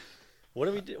What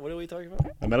are we talking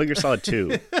about? Metal Gear Solid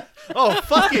 2. Oh,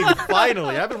 fucking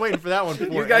finally. I've been waiting for that one for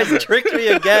You guys tricked me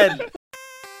again.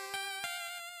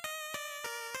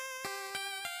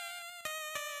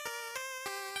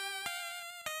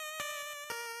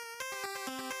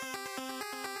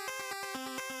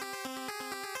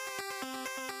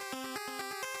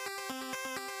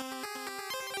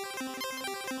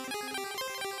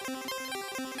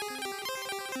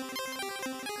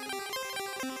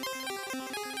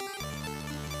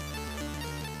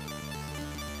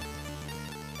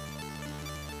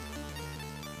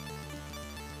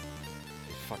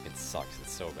 Fucking sucks.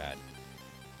 It's so bad.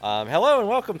 Hello and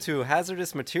welcome to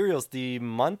Hazardous Materials, the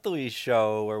monthly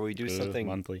show where we do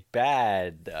something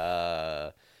bad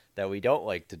that we don't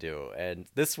like to do. And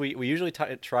this week, we usually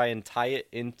try and tie it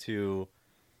into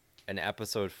an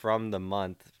episode from the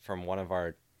month from one of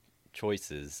our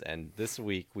choices. And this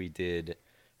week we did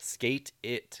Skate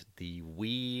It, the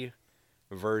Wii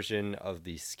version of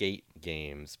the Skate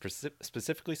games,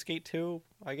 specifically Skate 2,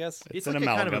 I guess. It's like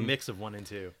kind of a mix of 1 and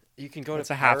 2. You can go It's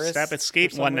to a half Paris step. It's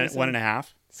Skate one and a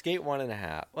half. Skate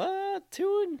 1.5.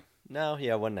 2 and... No,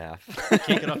 yeah, 1.5.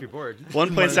 Can't get off your board.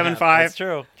 1.75. That's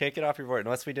true. Can't get off your board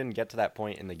unless we didn't get to that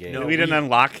point in the game. No, we didn't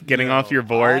unlock getting off your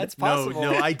board. It's possible.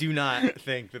 No, I do not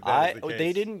think that is the case.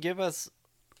 They didn't give us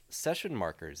session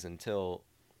markers until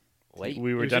late.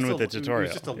 We were done with the tutorial.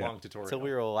 It was just a long tutorial. Until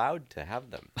we were allowed to have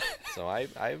them. So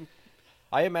I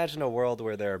imagine a world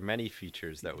where there are many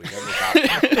features that we never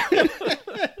got.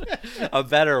 A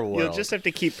better world. You'll just have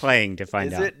to keep playing to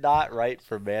find out. Is it not right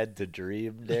for man to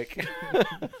dream, Nick?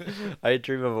 I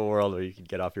dream of a world where you can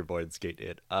get off your board and skate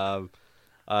it.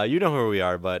 You know who we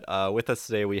are, but with us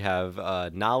today we have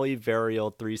Nolly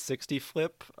Varial 360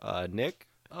 Flip, Nick.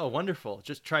 Oh, wonderful.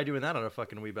 Just try doing that on a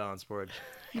fucking Wii balance board.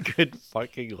 Good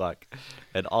fucking luck.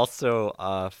 And also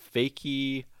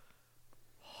Fakey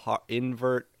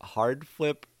Invert Hard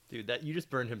Flip. Dude, you just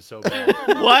burned him so bad.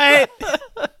 What?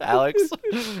 Alex.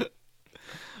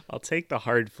 I'll take the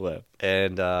hard flip.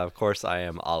 And of course I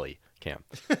am Ollie Cam.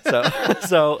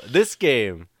 So this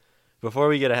game, before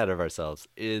we get ahead of ourselves,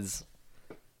 is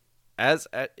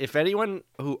if anyone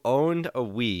who owned a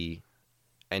Wii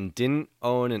and didn't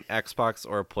own an Xbox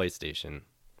or a PlayStation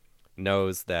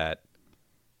knows that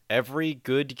every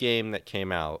good game that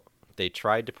came out, they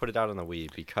tried to put it out on the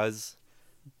Wii because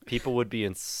people would be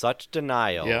in such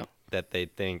denial that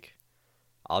they'd think,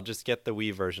 I'll just get the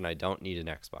Wii version. I don't need an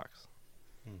Xbox.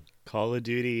 Call of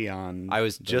Duty on I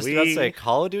was just about to say,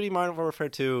 Call of Duty Modern Warfare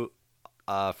 2,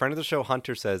 friend of the show,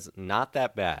 Hunter, says, not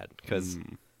that bad, because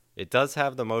it does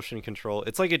have the motion control.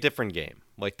 It's like a different game.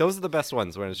 Like, those are the best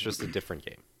ones when it's just a different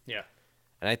game. Yeah.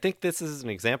 And I think this is an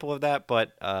example of that,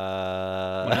 but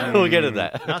we'll get to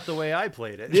that. Not the way I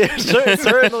played it. Yeah,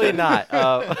 certainly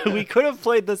not. We could have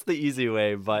played this the easy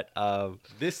way, but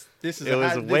this is it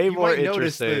was way more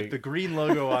interesting. You might notice the green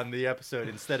logo on the episode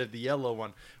instead of the yellow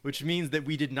one, which means that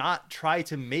we did not try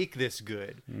to make this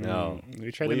good. No.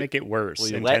 We tried to make it worse.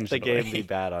 We let the game be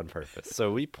bad on purpose.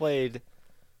 So we played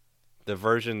the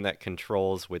version that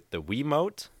controls with the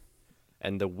Wiimote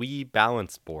and the Wii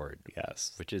balance board.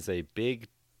 Yes. Which is a big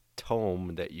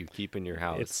tome that you keep in your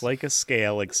house. It's like a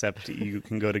scale, except you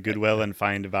can go to Goodwill and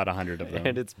find about 100 of them.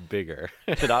 And it's bigger.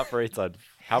 It operates on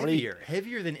heavier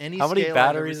than any. How many scale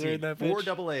batteries are in that bitch?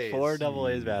 4 AA's. 4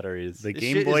 AA's batteries. The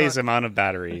Game Boy's amount of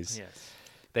batteries. Yes.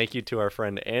 Thank you to our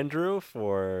friend Andrew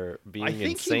for being insane. I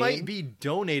think he might be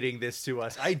donating this to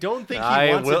us. I don't think he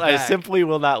wants it back. I simply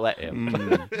will not let him.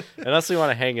 Unless we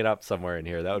want to hang it up somewhere in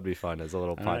here. That would be fun as a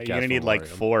little podcast. You're going to need like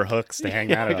 4 hooks to hang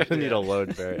that up. You're going to need a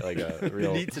load bear, like a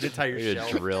real... It needs an entire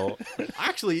shelf. Drill.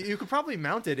 Actually, you could probably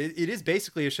mount it. It is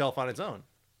basically a shelf on its own.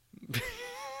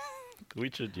 We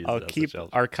should use I'll it keep as a shelf.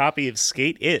 our copy of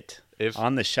Skate It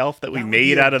on the shelf that we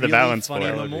made out of the balance board.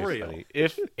 Memorial.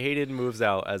 If Hayden moves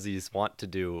out, as he's want to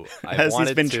do, as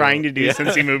he's been trying to do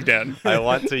since he moved in, I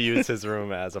want to use his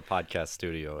room as a podcast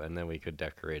studio, and then we could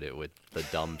decorate it with the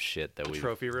dumb shit that we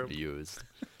used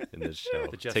in this show.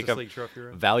 The Justice League trophy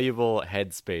room. Valuable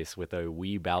headspace with a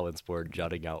Wii balance board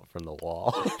jutting out from the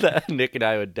wall that Nick and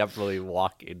I would definitely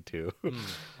walk into.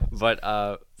 But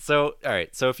so all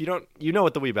right, so if you don't, you know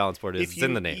what the Wii balance board is. It's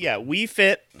in the name. Yeah, Wii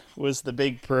Fit was the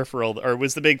big peripheral, or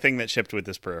was the big thing that shipped with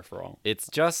this peripheral. It's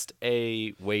just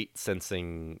a weight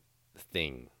sensing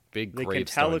thing. They can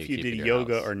tell if you did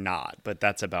yoga or not, but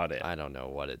that's about it. I don't know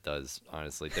what it does,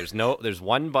 honestly. There's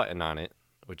one button on it,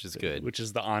 which is good. Which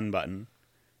is the on button.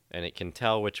 And it can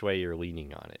tell which way you're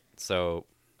leaning on it. So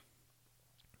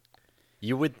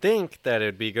you would think that it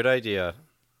would be a good idea.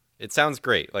 It sounds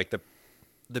great. Like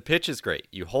the pitch is great.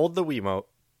 You hold the Wiimote.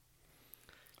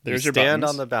 There's you your stand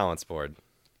buttons. on the balance board.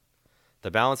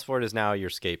 The balance board is now your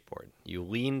skateboard. You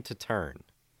lean to turn.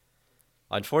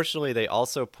 Unfortunately, they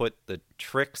also put the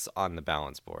tricks on the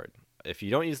balance board. If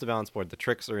you don't use the balance board, the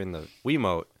tricks are in the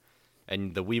Wiimote,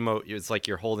 and the Wiimote, it's like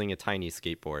you're holding a tiny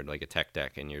skateboard, like a tech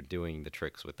deck, and you're doing the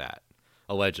tricks with that.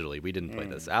 Allegedly, we didn't play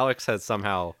this. Alex has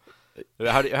somehow...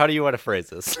 How do you want to phrase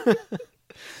this?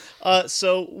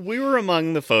 So we were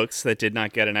among the folks that did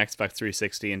not get an Xbox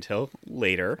 360 until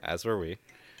later. As were we.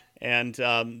 And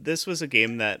this was a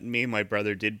game that me and my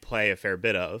brother did play a fair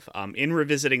bit of. In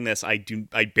revisiting this, I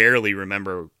barely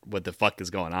remember what the fuck is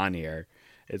going on here.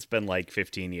 It's been like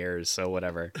 15 years, so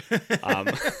whatever.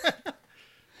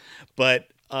 But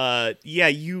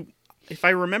yeah, if I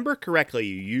remember correctly,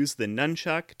 you use the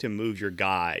nunchuck to move your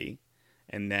guy,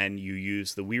 and then you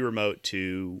use the Wii Remote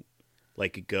to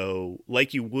go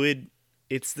like you would.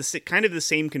 It's kind of the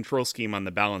same control scheme on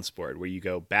the balance board, where you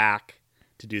go back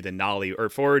to do the nollie, or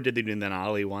forward to do the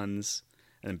nollie ones,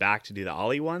 and then back to do the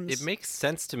ollie ones. It makes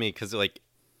sense to me because, like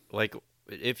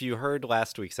if you heard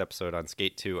last week's episode on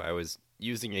Skate 2, I was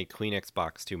using a Kleenex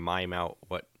box to mime out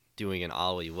what doing an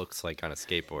ollie looks like on a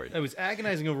skateboard. I was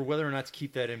agonizing over whether or not to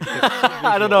keep that in.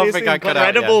 I don't know if it got cut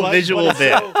out. Incredible visual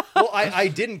bit. Well, I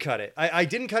didn't cut it. I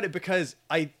didn't cut it because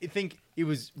I think it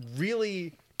was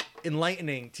really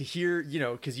enlightening to hear,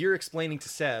 because you're explaining to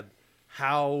Seb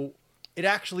how it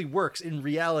actually works in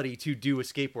reality to do a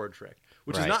skateboard trick,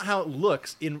 which is not how it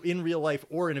looks in real life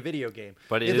or in a video game.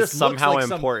 But it is somehow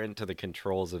important to the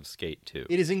controls of Skate 2.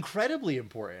 It is incredibly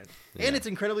important. Yeah. And it's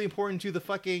incredibly important to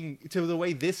the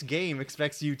way this game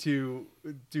expects you to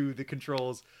do the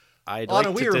controls. I'd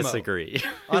like to disagree.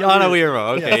 On a Wii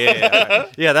Remote. Okay, yeah.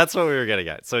 Yeah, that's what we were getting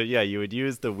at. So yeah, you would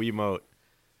use the Wiimote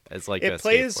as like it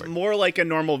plays skateboard. More like a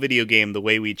normal video game the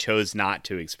way we chose not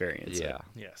to experience it. Yeah.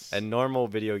 Yes. And normal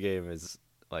video game is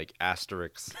like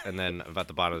asterisks, and then about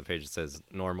the bottom of the page it says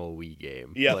normal Wii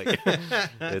game. Yeah. Like,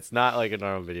 it's not like a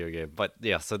normal video game. But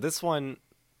yeah, so this one,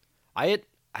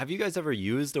 have you guys ever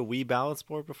used a Wii balance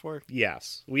board before?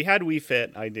 Yes. We had Wii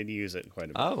Fit. I did use it quite a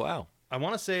bit. Oh, wow. I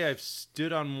want to say I've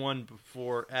stood on one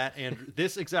before at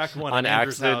this exact one on at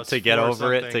Andrew's accident house to get over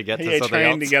something. it, to get to something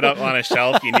trying else. to get up on a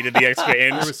shelf, you needed the extra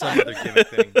inch. There was some other gimmick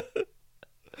thing.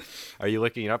 Are you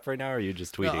looking it up right now, or are you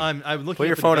just tweeting? No, I'm looking. Put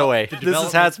your phone away. This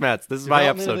is Hazmat's. This is my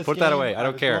episode. Put that away. I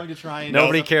don't care.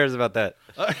 Nobody cares about that.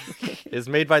 It's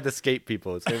made by the Skate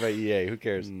people. It's made by EA. Who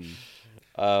cares?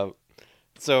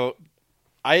 So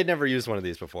I had never used one of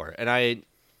these before, and I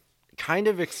kind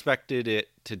of expected it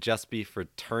to just be for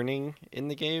turning in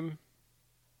the game.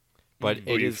 But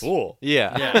it is fool.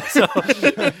 Yeah.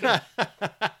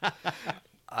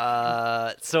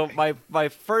 So my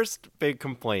first big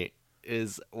complaint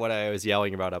is what I was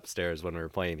yelling about upstairs when we were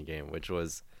playing the game, which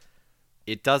was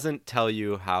it doesn't tell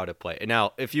you how to play.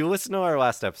 Now, if you listen to our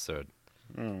last episode,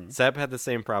 Seb had the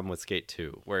same problem with Skate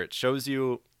 2, where it shows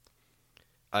you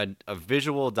a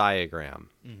visual diagram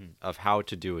of how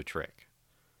to do a trick.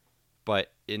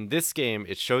 But in this game,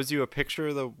 it shows you a picture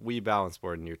of the Wii balance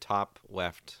board in your top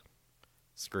left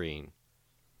screen,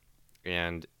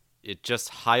 and it just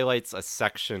highlights a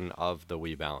section of the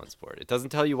Wii balance board. It doesn't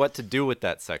tell you what to do with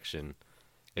that section.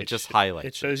 It just highlights.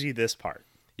 It shows you this part.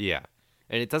 Yeah,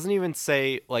 and it doesn't even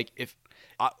say like if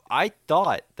I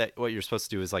thought that what you're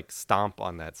supposed to do is like stomp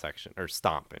on that section, or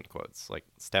stomp in quotes, like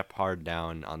step hard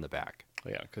down on the back.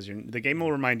 Yeah, because the game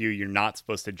will remind you you're not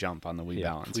supposed to jump on the Wii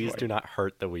balance board. Please do not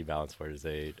hurt the Wii balance board as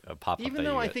a pop-up. Even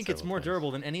though I think it's more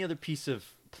durable than any other piece of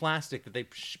plastic that they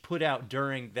put out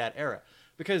during that era.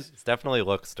 Because it definitely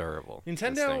looks durable.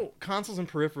 Nintendo consoles and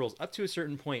peripherals, up to a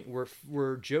certain point,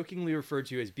 were jokingly referred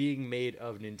to as being made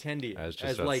of Nintendium. I was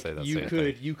just as about like to say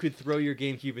that you could throw your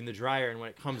GameCube in the dryer, and when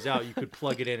it comes out, you could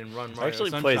plug it in and run Mario Actually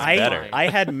Sunshine. plays better. I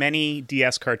had many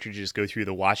DS cartridges go through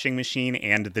the washing machine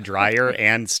and the dryer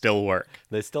and still work.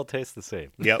 They still taste the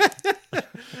same. Yep.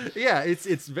 Yeah,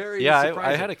 it's very surprising.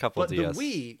 I had a couple but DS the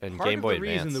Wii, and part Game Boy of the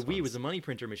reason Advance the Wii ones. was a money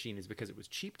printer machine is because it was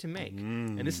cheap to make,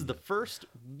 and this is the first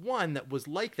one that was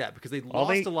like that because they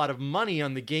lost a lot of money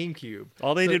on the GameCube.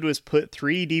 All they did was put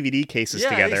 3 DVD cases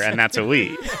together, and that's a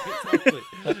Wii. Exactly.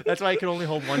 That's why I could only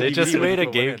hold one. They DVD just made a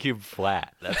when it GameCube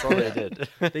flat. That's all they did.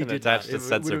 They did attached not. a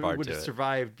sensor bar would to have it.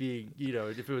 survived being,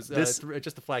 if it was just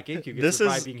a flat GameCube, it this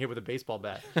survived is- being hit with a baseball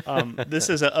bat. This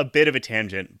is a bit of a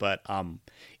tangent, but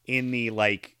in the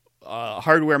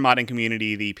hardware modding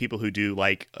community, the people who do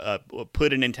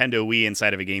put a Nintendo Wii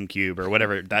inside of a GameCube or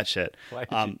whatever that shit. Why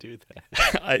did you do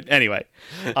that? Anyway,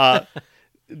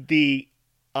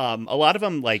 A lot of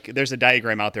them, like, there's a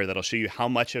diagram out there that'll show you how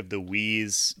much of the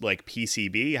Wii's, like,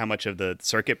 PCB, how much of the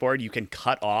circuit board you can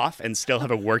cut off and still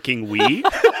have a working Wii.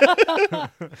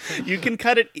 You can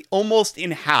cut it almost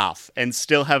in half and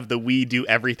still have the Wii do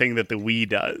everything that the Wii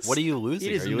does. What are you losing?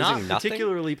 It is are you not losing nothing?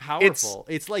 particularly powerful.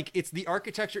 It's the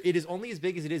architecture. It is only as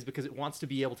big as it is because it wants to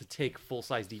be able to take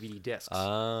full-size DVD discs.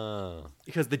 Oh.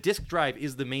 Because the disc drive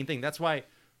is the main thing. That's why,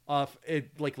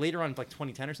 like later on, like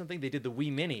 2010 or something, they did the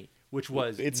Wii Mini, which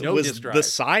was disc drive. The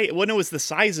size. Well, no, it was the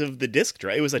size of the disc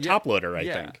drive. It was a top loader, I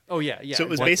think. Oh yeah, yeah. So it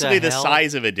was What basically the the hell?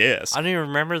 size of a disc. I don't even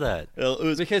remember that. Well, it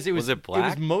was because it was it black?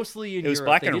 It was mostly in It was Europe.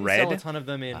 black They and didn't red. sell a ton of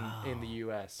them in the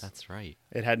U.S. That's right.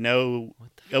 It had no.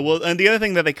 Well, and the other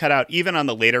thing that they cut out, even on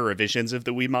the later revisions of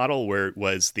the Wii model, where it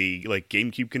was the like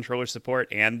GameCube controller support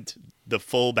and the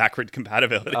full backward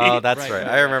compatibility. Oh, that's Right, right. right,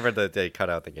 I remember that they cut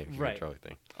out the GameCube Right. controller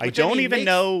thing. I Which, don't I mean, even makes-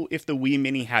 know if the Wii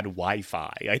Mini had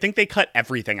Wi-Fi. I think they cut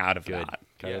everything out of Good. that.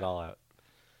 Cut it all out.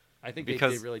 I think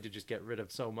Because- they really did just get rid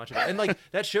of so much of it, and like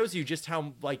that shows you just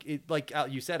how like it like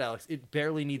you said, Alex, it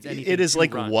barely needs anything. It is to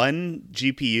like run. one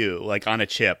GPU, like on a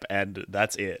chip, and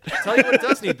that's it. Tell you what it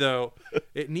does need though.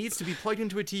 It needs to be plugged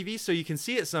into a TV so you can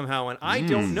see it somehow, and I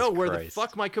don't know where the Christ.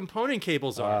 fuck my component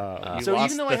cables are. You So lost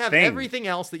even though I the have thing. everything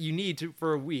else that you need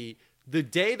for a Wii, the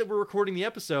day that we're recording the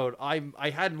episode, I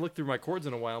hadn't looked through my cords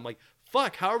in a while. I'm like,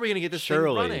 fuck, how are we gonna get this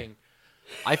Surely. thing running?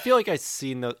 I feel like I've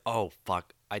seen those. Oh,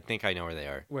 fuck. I think I know where they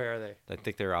are. Where are they? I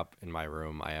think they're up in my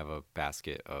room. I have a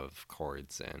basket of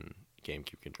cords and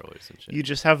GameCube controllers and shit. You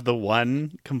just have the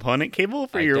one component cable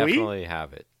for I your Wii? definitely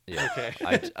have it. Yeah.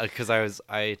 Okay. Because I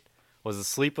was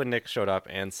asleep when Nick showed up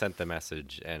and sent the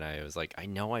message, and I was like, I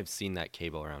know I've seen that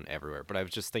cable around everywhere, but I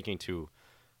was just thinking to,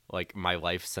 like, my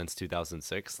life since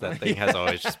 2006. That thing has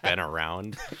always just been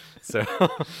around, so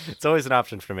it's always an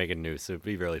option for making news. So it'd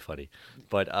be really funny,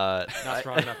 but Not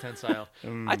strong enough tensile.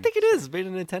 I think it is made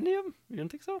in Nintendo. You don't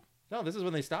think so? No, this is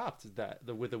when they stopped with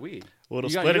the Wii. Well, it'll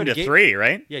You got- split you had into a three,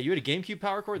 right? Yeah, you had a GameCube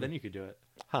power cord, then you could do it.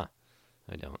 Huh?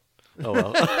 I don't. Oh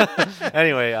well.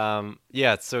 Anyway,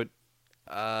 yeah. So,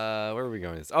 where are we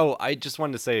going with this? Oh, I just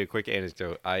wanted to say a quick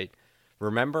anecdote. I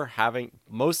remember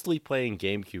mostly playing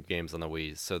GameCube games on the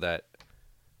Wii, so that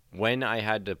when I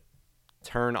had to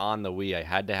turn on the Wii, I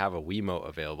had to have a Wiimote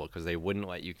available because they wouldn't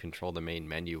let you control the main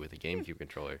menu with a GameCube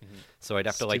controller. So I'd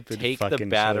have to like Stupid take the fucking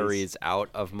batteries out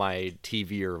of my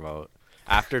TV remote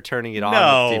after turning it on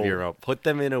No. the TV remote, put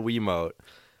them in a Wiimote,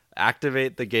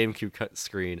 activate the GameCube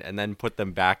screen, and then put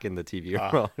them back in the TV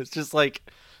remote. It's just like,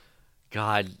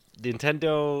 God,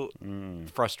 Nintendo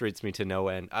frustrates me to no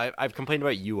end. I've complained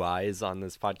about UIs on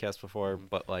this podcast before,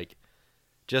 but like,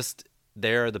 just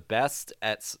they're the best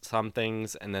at some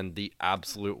things, and then the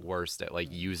absolute worst at like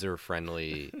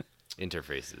user-friendly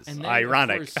interfaces. And then, of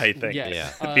Ironic, course- I think.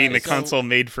 yes. Yeah. Being the so- console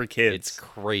made for kids. It's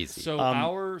crazy. So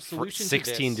our solution to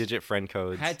this 16-digit friend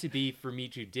codes, had to be for me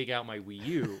to dig out my Wii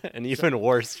U an even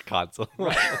worse console.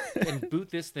 and boot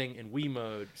this thing in Wii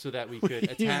mode so that we could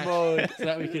attach mode. so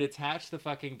that we could attach the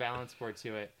fucking balance board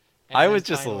to it. and I then was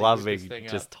just finally boot loving this thing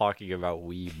just up. talking about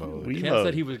Wii mode. Wii Ken mode.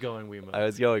 said he was going Wii mode. I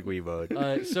was going Wii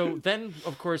mode. So then,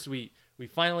 of course, we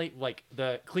finally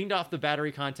cleaned off the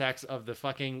battery contacts of the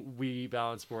fucking Wii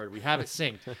balance board. We have it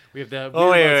synced. We have the Oh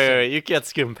Wii wait, remote wait, synced. wait! You can't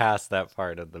skim past that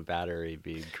part of the battery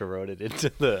being corroded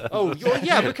into the. Oh well,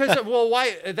 yeah, because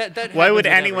why that Why happens would with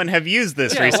anyone every- have used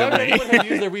this Yeah, why would recently? anyone have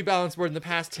used their Wii balance board in the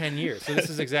past 10 years? So this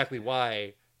is exactly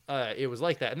why it was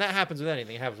like that. And that happens with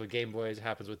anything. It happens with Game Boys, it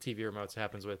happens with TV remotes, it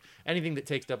happens with anything that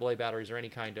takes AA batteries or any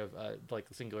kind of like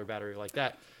a singular battery like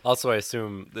that. Also, I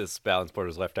assume this balance board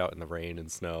was left out in the rain and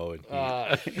snow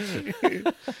and heat.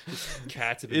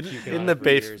 Cats have been puking in on the it for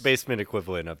years. basement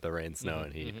equivalent of the rain, snow,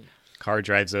 and heat. Car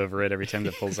drives over it every time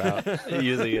it pulls out.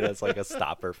 Using it as like a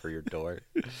stopper for your door.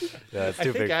 Yeah, it's too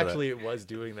I big think for actually it was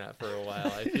doing that for a while.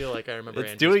 I feel like I remember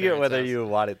that. It's Andrew's doing it parents' whether house. you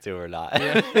want it to or not.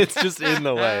 It's just in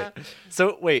the way.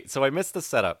 So wait, so I missed the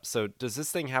setup. So does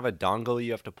this thing have a dongle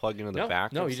you have to plug into the No,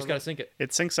 back? no, of you just something? got to sync it. It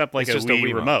syncs up like It's a just a Wii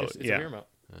Wii remote. It's yeah. a Wii remote.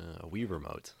 A Wii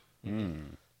remote.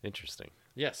 Interesting.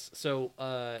 Yes. So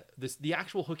the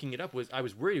actual hooking it up I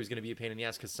was worried it was going to be a pain in the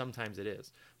ass because sometimes it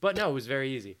is, but no, it was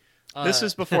very easy. This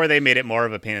was before they made it more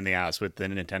of a pain in the ass with the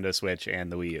Nintendo Switch and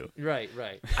the Wii U. Right.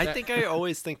 I think I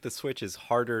always think the Switch is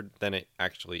harder than it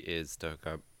actually is to hook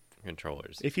up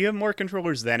controllers. If you have more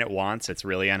controllers than it wants, it's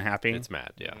really unhappy. It's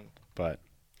mad, yeah. But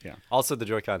yeah. Also, the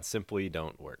Joy-Cons simply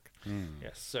don't work.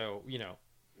 Yes. So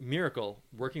Miracle,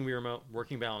 working Wii remote,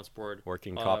 working balance board,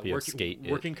 Working copy of Skate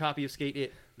It. working copy of Skate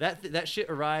It. That shit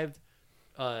arrived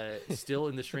still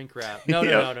in the shrink wrap. No.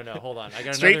 Hold on. I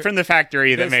got Straight another... from the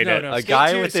factory that made it. A Skate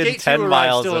guy 2 within Skate 2 10 arrived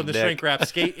miles still of in the Nick. shrink wrap.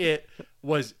 Skate It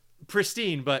was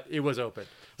pristine, but it was open.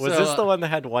 Was this the one that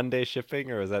had 1 day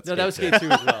shipping, or was that? No, that was Skate 2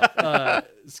 as well.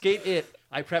 Skate It,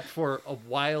 I prepped for a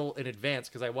while in advance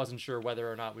because I wasn't sure whether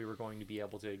or not we were going to be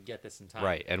able to get this in time.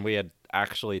 Right, and we had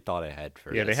actually thought ahead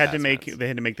for. Yeah, this they had to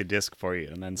Hazmats. make the disc for you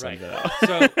and then send it out.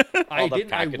 So I the wasn't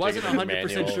packaging and 100%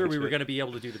 manual sure and we were shit. going to be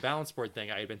able to do the balance board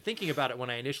thing. I had been thinking about it when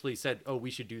I initially said, "Oh,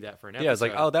 we should do that for an episode." Yeah, I was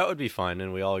like, oh, that would be fun,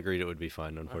 and we all agreed it would be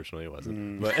fun. Unfortunately, it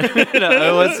wasn't. But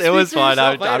no, it was Speak for fun. yourself.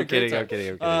 I had I'm a great kidding. I'm time. kidding.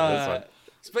 I'm kidding. It was fun.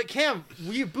 But Cam,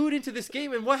 we boot into this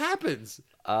game, and what happens?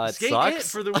 It Skate sucks. It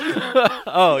for the Wii.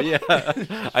 Oh yeah,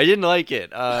 I didn't like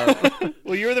it.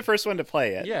 Well, you were the first one to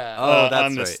play it. Yeah. Oh, that's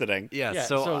on this right. sitting. Yeah. Yeah.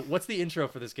 So, So, what's the intro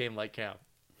for this game like, Cam?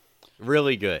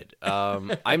 really good.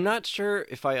 I'm not sure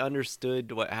if I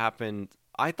understood what happened.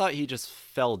 I thought he just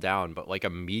fell down, but like a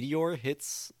meteor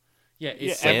hits, Yeah.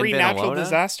 Yeah, It's every San natural Benalona?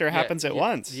 disaster yeah, happens at yeah,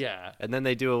 once. Yeah. and then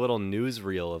they do a little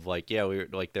newsreel of like, yeah, we were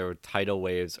like there were tidal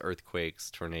waves, earthquakes,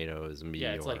 tornadoes, meteor.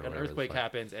 Yeah. It's like or an whatever the earthquake fuck.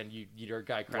 happens, and your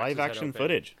guy cracks Live his head action open.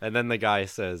 footage. And then the guy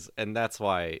says, and that's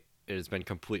why it has been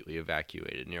completely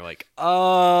evacuated. And you're like,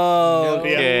 oh, No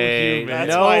okay. humans. That's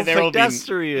no why there will be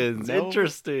pedestrians. no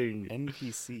Interesting.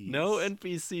 NPCs. No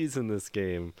NPCs in this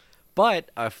game.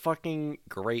 But a fucking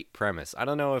great premise. I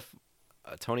don't know if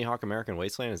Tony Hawk American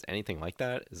Wasteland is anything like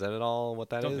that. Is that at all what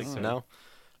that is? Don't think so. No.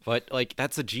 But like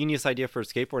that's a genius idea for a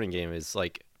skateboarding game is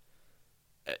like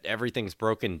everything's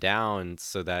broken down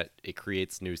so that it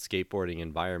creates new skateboarding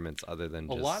environments other than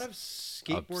A just lot of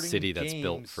skateboarding city that's games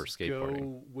built for skateboarding.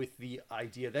 go with the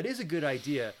idea that is a good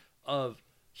idea of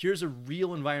here's a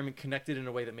real environment connected in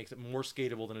a way that makes it more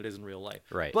skatable than it is in real life.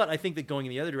 Right. But I think that going in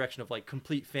the other direction of like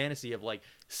complete fantasy of like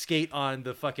skate on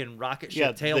the fucking rocket ship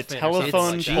Yeah, tail the fin or telephone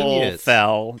something like pole Genius.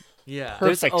 fell. that. Yeah.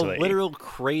 There's perfectly. a literal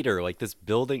crater, like this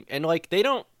building, and like they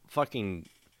don't fucking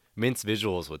mince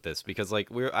visuals with this because like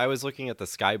I was looking at the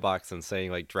skybox and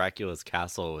saying like Dracula's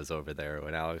castle was over there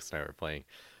when Alex and I were playing,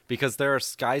 because there are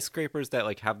skyscrapers that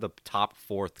like have the top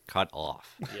fourth cut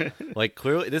off. Yeah. Like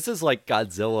clearly, this is like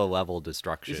Godzilla level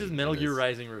destruction. This is in Metal Gear this.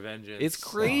 Rising Revengeance. It's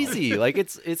crazy. Like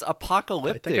it's I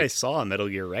apocalyptic. think I saw a Metal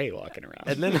Gear Ray walking around.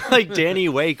 And then like Danny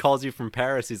Way calls you from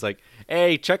Paris. He's like,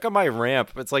 "Hey, check out my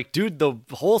ramp." It's like, dude, the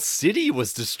whole city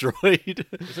was destroyed.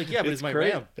 It's like, yeah, but it's my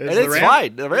great. ramp. And Is the it's ramp-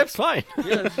 fine. The ramp's fine.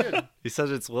 Yeah, that's good. He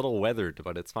says it's a little weathered,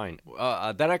 but it's fine.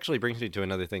 That actually brings me to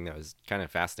another thing that was kind of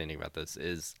fascinating about this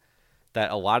is that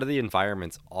a lot of the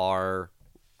environments are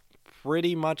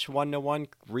pretty much one-to-one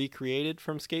recreated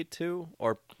from Skate 2,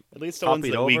 or At least the ones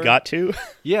copied that we over. got to.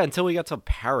 Yeah, until we got to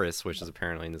Paris, which is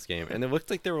apparently in this game. And it looked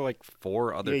like there were like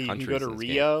 4 other Yeah, you can countries go to in this game.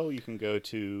 Rio. You can go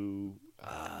to.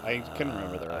 I couldn't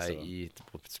remember the rest of them.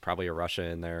 It's probably a Russia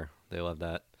in there. They love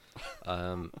that.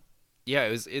 Yeah,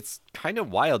 it's kind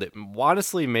of wild. It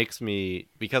honestly makes me,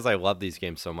 because I love these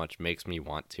games so much, makes me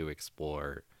want to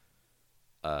explore,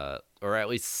 or at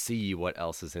least see what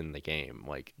else is in the game.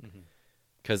 Like,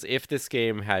 because if this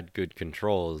game had good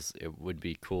controls, it would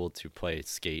be cool to play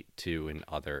Skate 2 in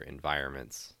other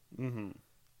environments. Mm-hmm.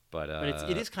 But But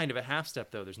it is kind of a half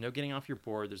step though. There's no getting off your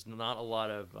board. There's not a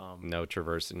lot of no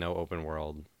traversing, no open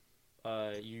world.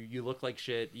 you look like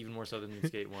shit even more so than in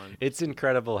Skate 1. It's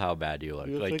incredible how bad you look.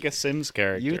 You look like a Sims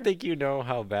character. You think you know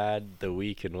how bad the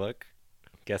Wii can look?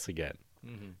 Guess again.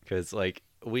 Mhm. Because like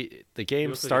the You game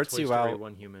look like a starts Toy you Story out.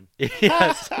 1 human.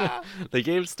 Yes, the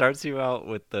game starts you out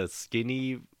with the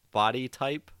skinny body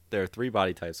type. There are 3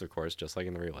 body types, of course, just like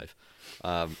in the real life.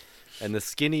 And the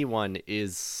skinny one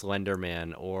is Slender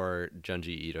Man or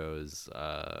Junji Ito's.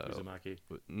 Uzumaki.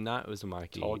 Not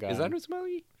Uzumaki. Tall guy. Is that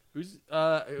Uzumaki? Who's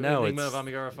No, Enigma it's- of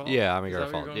Amigara Falls? Yeah, Is Amigara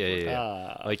that what you're Falls. going Yeah, for?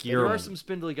 yeah, yeah. Like There you're are some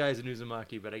spindly guys in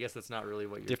Uzumaki, but I guess that's not really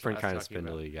what you're different kind of talking about.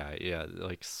 spindly guy. Yeah,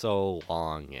 like so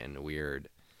long and weird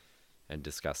and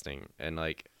disgusting. And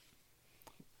like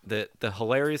the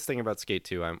hilarious thing about Skate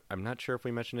 2, I'm not sure if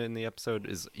we mentioned it in the episode,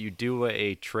 is you do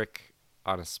a trick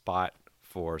on a spot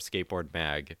for Skateboard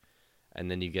Mag, and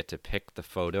then you get to pick the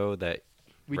photo that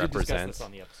We did discuss represents. this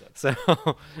on the episode.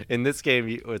 So in this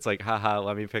game, it's like, haha,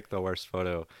 let me pick the worst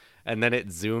photo. And then it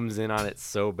zooms in on it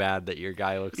so bad that your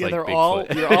guy looks Yeah, like they're Bigfoot. all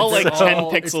you're all like It's 10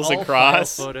 all- pixels it's all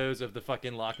across. file photos of the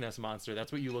fucking Loch Ness monster.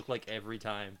 That's what you look like every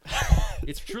time.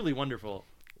 It's truly wonderful.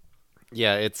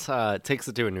 Yeah, it takes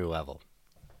it to a new level.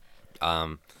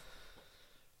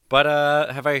 But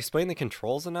have I explained the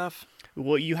controls enough?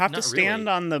 Well, you have to Not stand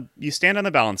really. on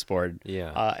the balance board.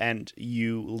 Yeah. And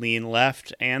you lean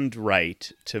left and right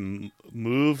to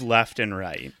move left and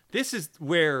right. This is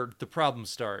where the problems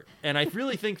start. And I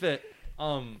really think that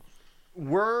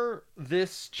were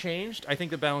this changed, I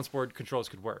think the balance board controls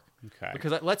could work. Okay.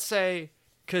 Because let's say,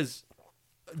 because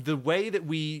the way that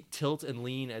we tilt and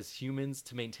lean as humans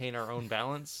to maintain our own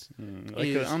balance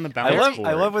is on the balance board.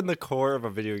 I love when the core of a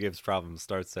video game's problem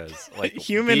starts as like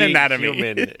human being anatomy.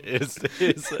 Human is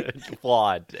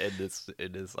flawed in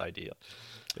this ideal.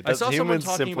 I saw someone Humans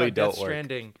talking simply about don't Death work.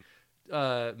 Stranding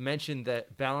mentioned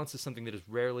that balance is something that is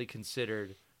rarely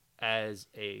considered as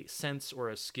a sense or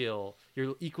a skill.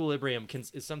 Your equilibrium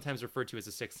is sometimes referred to as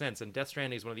a sixth sense, and Death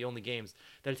Stranding is one of the only games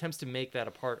that attempts to make that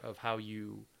a part of how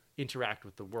you interact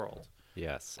with the world.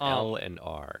 Yes, L and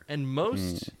R. And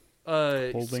most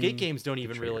skate games don't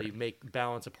even really make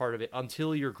balance a part of it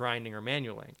until you're grinding or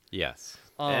manualing. Yes.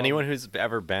 Anyone who's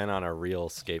ever been on a real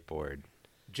skateboard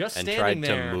just and standing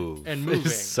tried there to move and moving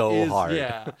is so hard.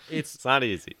 Yeah, It's not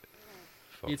easy.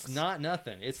 It's not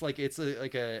nothing. It's like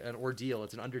an ordeal.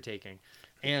 It's an undertaking,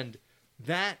 and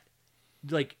that,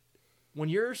 like, when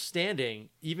you're standing,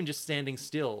 even just standing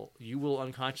still, you will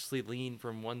unconsciously lean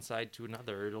from one side to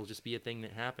another. It'll just be a thing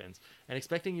that happens, and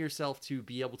expecting yourself to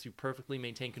be able to perfectly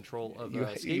maintain control of a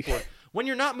skateboard when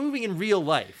you're not moving in real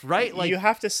life, right? Like, you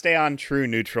have to stay on true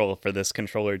neutral for this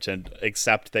controller to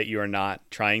accept that you are not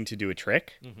trying to do a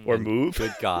trick or move.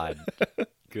 Good God.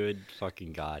 Good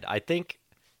fucking God. I think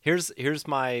here's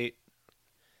my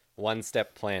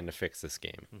one-step plan to fix this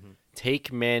game.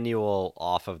 Take manual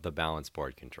off of the balance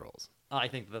board controls. I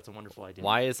think that's a wonderful idea.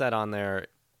 Why is that on there?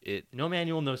 No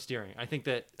manual, no steering. I think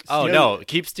that... no,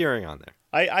 keep steering on there.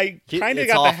 I kind of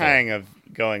It's got the awful. hang of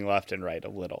going left and right a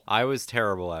little. I was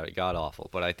terrible at it, god awful.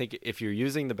 But I think if you're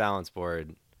using the balance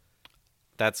board,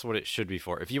 that's what it should be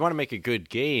for. If you want to make a good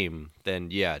game, then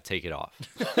yeah, take it off.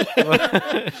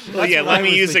 Well, yeah, let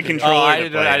me use a controller. I to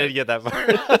play it. didn't get that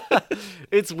far.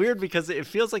 It's weird because it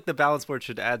feels like the balance board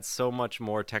should add so much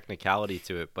more technicality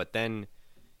to it, but then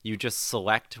you just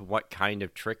select what kind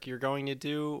of trick you're going to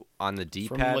do on the D-pad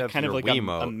From like, of kind your of like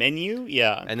Wiimote, a menu,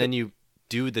 yeah. and then you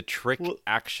do the trick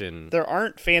action. There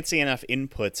aren't fancy enough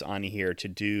inputs on here to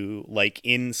do like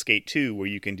in Skate 2 where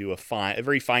you can do a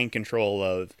very fine control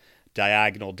of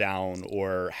diagonal down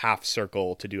or half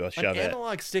circle to do a shove An it.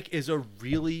 analog stick is a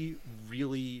really,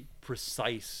 really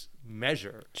precise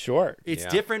measure. Sure. It's Yeah.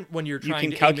 different when you're You trying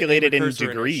can to calculate aim it in a cursor a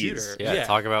degrees. shooter. Yeah,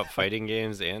 talk about fighting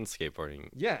games and skateboarding.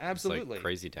 Yeah, It's absolutely. like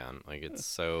crazy town. Like it's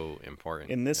so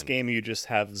important. In this game, you just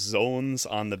have zones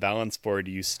on the balance board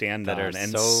you stand That on, are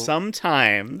and so- This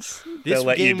sometimes they'll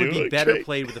let game you would do be a better trick.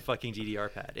 played with a fucking DDR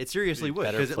pad. It seriously would,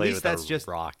 Better because at play least with that's a just...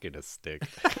 rock and a stick.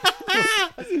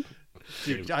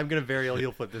 Dude, I'm going to varial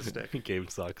heel flip this stick. Game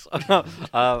sucks.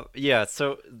 Yeah,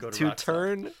 so Go to to Rockstar.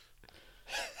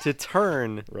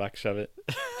 turn Rock shove it.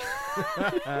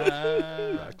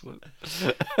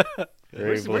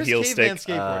 Where's Variable heel caveman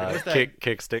stick. skateboarding? Where's that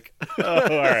kick stick. Oh, all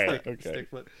right. Okay. stick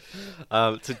flip?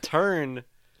 To turn,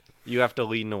 you have to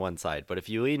lean to one side, but if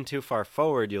you lean too far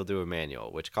forward, you'll do a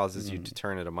manual, which causes you to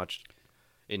turn at a much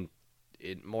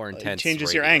more intense.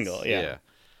 changes your radius. angle, yeah.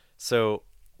 So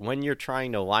when you're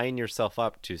trying to line yourself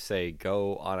up to say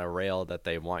go on a rail that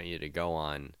they want you to go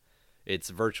on, it's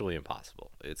virtually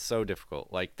impossible. It's so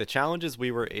difficult. Like the challenges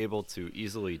we were able to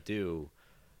easily do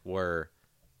were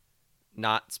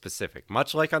not specific.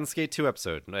 Much like on the Skate 2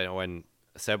 episode, when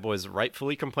Seb was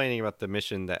rightfully complaining about the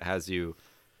mission that has you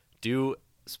do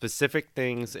specific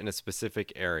things in a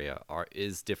specific area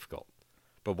is difficult.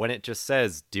 But when it just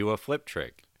says do a flip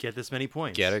trick, Get this many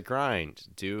points. get a grind,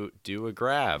 do a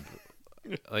grab,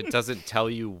 it doesn't tell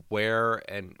you where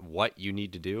and what you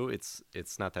need to do. It's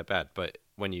not that bad. But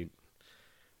when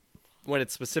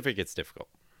it's specific, it's difficult.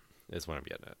 Is what I'm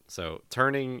getting at. So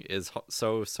turning is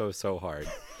so hard.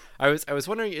 I was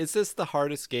wondering, is this the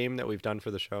hardest game that we've done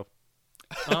for the show?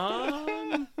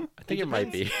 I think it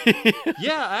might be.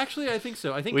 Yeah, actually, I think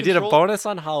so. I think We did a bonus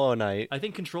on Hollow Knight. I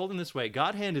think Controlled in this way.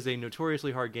 God Hand is a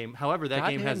notoriously hard game. However, that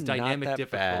game has God Hand, not dynamic that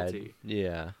difficulty. bad.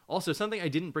 Yeah. Also, something I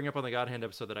didn't bring up on the God Hand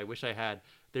episode that I wish I had.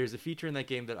 There's a feature in that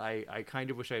game that I kind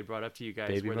of wish I had brought up to you guys,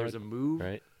 Baby where there's a mode, move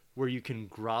right? where you can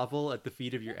grovel at the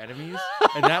feet of your enemies,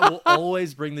 and that will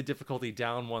always bring the difficulty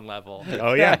down one level.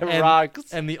 Oh yeah. And,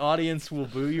 rocks. and the audience will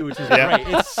boo you, which is Yeah.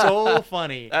 great. It's so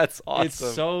funny. That's awesome.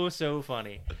 It's so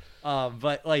funny.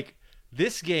 But like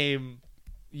this game,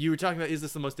 you were talking about, is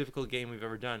this the most difficult game we've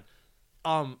ever done?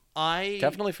 I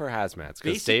Definitely for hazmats,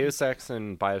 because Basic- Deus Ex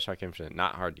and Bioshock Infinite,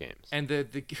 not hard games. and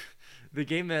the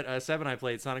game that Seb and I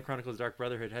played, Sonic Chronicles Dark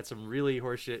Brotherhood, had some really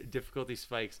horseshit difficulty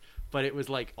spikes, but it was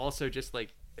like also just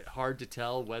like hard to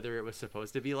tell whether it was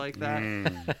supposed to be like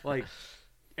that. Like,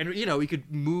 and you know, we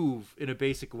could move in a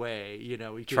basic way. You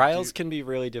know, we could Trials can be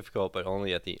really difficult, but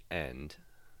only at the end.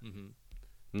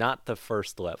 Not the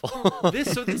first level.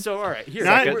 So all right, here.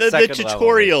 The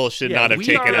tutorial should not have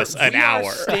taken us an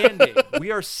hour.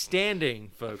 We are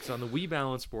standing, folks, on the Wii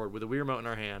balance board with a Wii remote in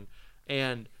our hand,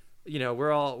 and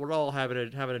we're all having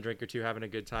a drink or two, having a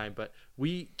good time, but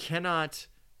we cannot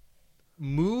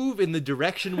move in the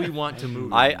direction we want to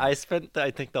move. I spent,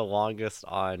 I think, the longest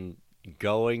on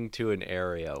going to an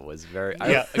area was very.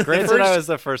 Yeah, granted, I was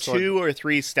the first one. 2 or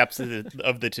 3 steps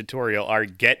of the tutorial are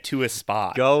get to a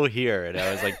spot. Go here, and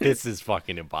I was like, "This is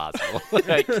fucking impossible.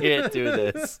 I can't do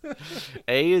this."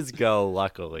 A is go.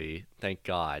 Luckily, thank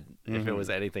God. If it was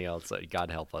anything else,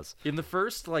 God help us. In the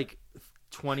first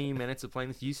 20 minutes of playing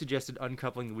this, you suggested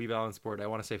uncoupling the Wii balance board. I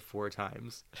want to say 4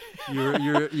 times.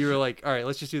 You were like, all right,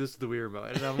 let's just do this with the Wii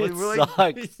remote. And I'm like,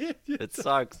 sucks. It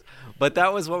sucks. But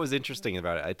that was what was interesting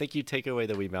about it. I think you take away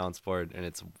the Wii balance board, and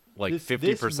it's 50% less.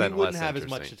 We wouldn't have as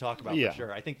much to talk about for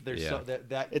sure. I think there's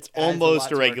that it's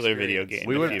almost a regular video game.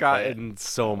 We would have gotten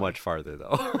so much farther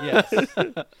though. Yes,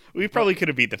 we probably could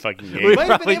have beat the fucking game. We might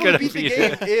have been able to beat the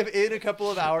game in a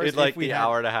couple of hours. In the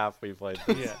hour and a half we played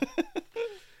this. Yeah.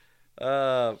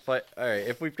 But all right,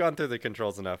 if we've gone through the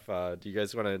controls enough, do you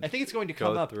guys want to? I think it's going to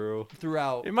come up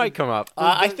throughout. It might come up.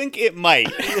 I think it might.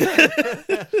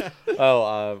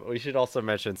 We should also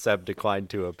mention Seb declined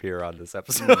to appear on this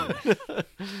episode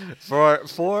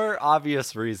for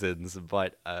obvious reasons,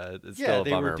 but it's still a they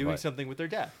bummer, were doing but... something with their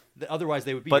death. Otherwise,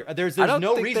 they would be but here. There's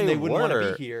no reason they wouldn't want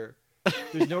to be here.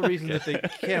 There's no reason that they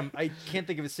can. I can't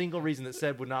think of a single reason that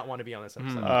Seb would not want to be on this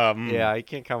episode. Yeah, I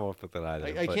can't come up with it either.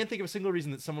 I can't think of a single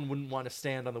reason that someone wouldn't want to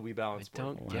stand on the Wii balance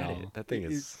board. Don't get it. That thing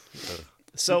is.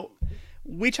 So,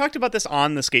 we talked about this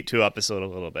on the Skate 2 episode a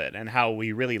little bit, and how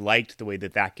we really liked the way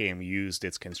that game used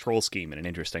its control scheme in an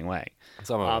interesting way.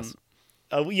 Some of us.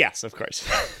 Yes, of course.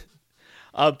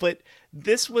 But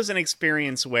this was an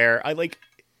experience where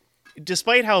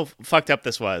despite how fucked up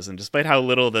this was, and despite how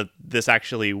little that this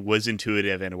actually was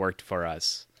intuitive and worked for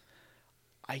us,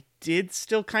 I did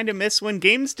still kind of miss when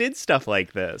games did stuff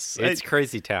like this. It's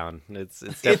crazy town. It's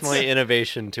definitely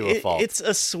innovation to a fault. It's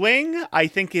a swing. I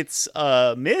think it's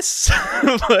a miss,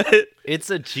 but it's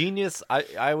a genius.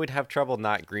 I would have trouble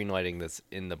not greenlighting this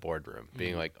in the boardroom,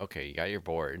 being like, okay, you got your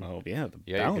board. Oh yeah, the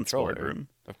you balance boardroom.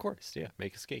 Of course, yeah.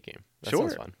 Make a skate game. That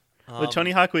sounds fun. But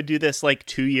Tony Hawk would do this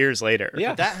 2 years later.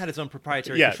 Yeah, that had its own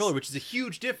proprietary controller, which is a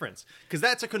huge difference. Because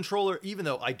that's a controller, even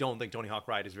though I don't think Tony Hawk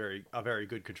Ride is a very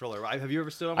good controller. Have you ever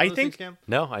stood on one of those things, Cam?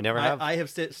 No, I never have. I have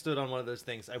stood on one of those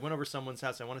things. I went over someone's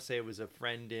house. I want to say it was a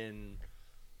friend in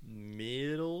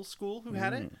middle school who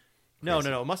had it. No,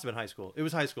 it must have been high school. It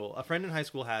was high school. A friend in high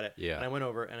school had it. Yeah. And I went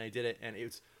over and I did it. And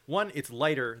it's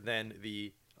lighter than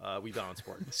the Wii balance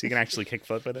board. So you can actually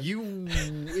kickflip with it?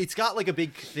 It's got a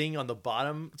big thing on the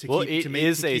bottom to keep. It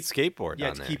is a skateboard. Yeah,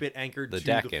 on to there. keep it anchored the to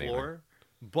deck the floor. Anyway.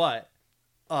 But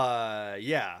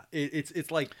it's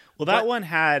like. Well, that one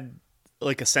had a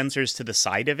sensors to the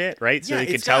side of it, right? So you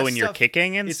could tell when you're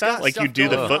kicking and stuff. You do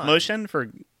the foot motion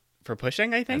for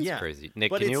pushing, I think. That's crazy.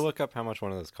 Nick, can you look up how much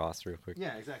one of those costs real quick?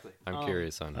 Yeah, exactly. I'm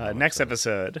curious on next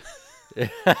episode.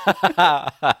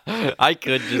 I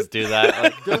could just do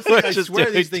that. I swear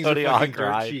these things are fucking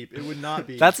dirt cheap. It would not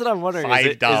be. That's what I'm wondering. Is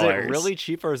it really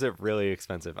cheap or is it really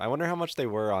expensive? I wonder how much they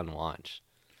were on launch.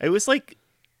 It was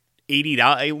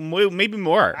 $80, maybe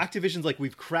more. Activision's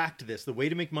we've cracked this. The way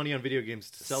to make money on video games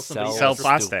is to sell somebody sell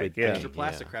plastic, extra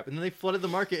plastic crap, and then they flooded the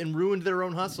market and ruined their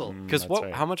own hustle. Because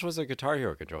how much was a Guitar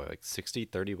Hero controller? $60,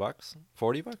 $30,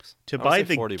 $40? To buy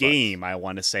the game, I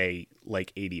want to say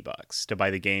 $80 to buy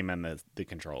the game and the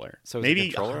controller. So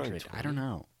maybe $100. I don't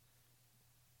know.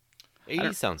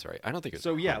 80 sounds right. I don't think it's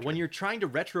so. Yeah, when you're trying to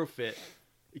retrofit.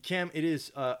 Cam, it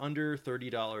is under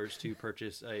 $30 to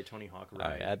purchase a Tony Hawk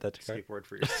Ride add that to skateboard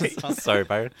for yourself. Sorry,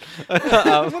 Byron.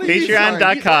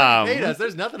 Patreon.com. Paid us.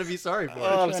 There's nothing to be sorry for.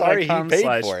 Oh, I'm sorry he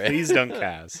paid for it. Please don't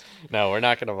cast. No, we're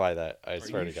not going to buy that. I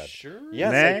swear to God. Sure?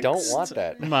 Yes, I don't want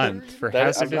that. Month for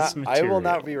hazardous materials. I will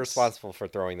not be responsible for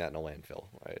throwing that in a landfill.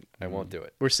 I won't do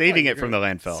it. We're saving it from the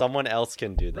landfill. Someone else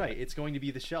can do that. Right, it's going to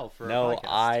be the shelf for No, a podcast.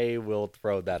 I will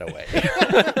throw that away.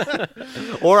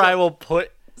 Or I will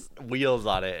put wheels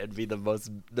on it and be the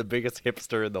biggest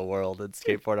hipster in the world and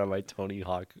skateboard on my Tony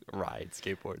Hawk Ride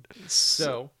skateboard.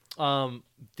 So,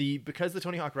 because the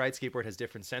Tony Hawk Ride skateboard has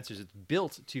different sensors, it's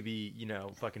built to be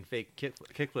fucking fake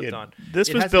kickflipped on.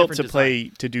 This was built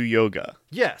to do yoga.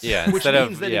 Yes, yeah, which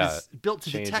means that it is built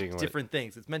to detect weight. Different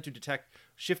things. It's meant to detect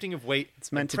shifting of weight.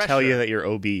 It's meant to tell you that you're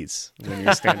obese when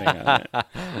you're standing on it.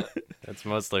 That's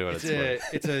mostly what it's for.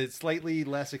 It's a slightly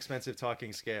less expensive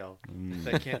talking scale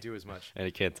that can't do as much. And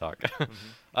it can't talk.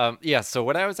 So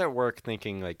when I was at work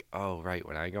thinking oh, right,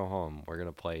 when I go home, we're going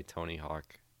to play Tony Hawk.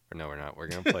 Or no, we're not. We're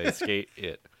going to play Skate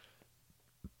It.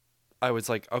 I was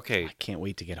like, okay. I can't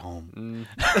wait to get home.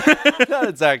 Not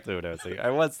exactly what I was thinking. I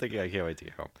was thinking I can't wait to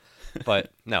get home.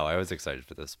 But no, I was excited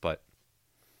for this. But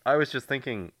I was just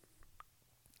thinking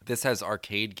this has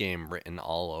arcade game written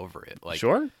all over it. Like,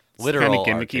 sure. Literal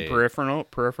kind of gimmicky arcade.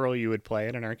 peripheral you would play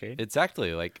at an arcade.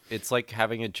 Exactly. Like, it's like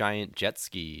having a giant jet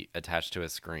ski attached to a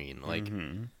screen. Like,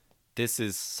 this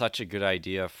is such a good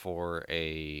idea for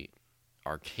a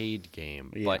arcade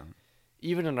game. Yeah. But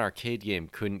even an arcade game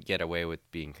couldn't get away with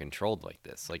being controlled like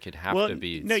this. Like, it'd have to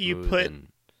be no, you smooth put and...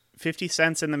 50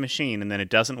 cents in the machine and then it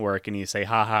doesn't work and you say,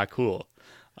 haha, cool.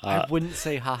 I wouldn't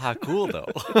say haha cool though.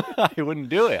 I wouldn't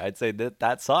do it. I'd say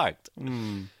that sucked.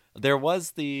 There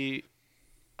was the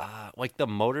like the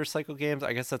motorcycle games.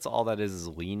 I guess that's all that is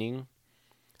leaning.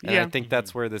 And I think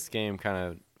that's where this game kind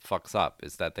of fucks up,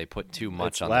 is that they put too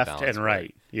much it's on left the balance and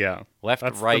right. Yeah. Left,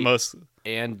 that's right, the most...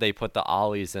 and they put the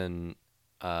ollies and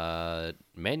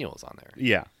manuals on there.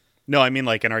 Yeah. No, I mean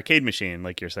like an arcade machine,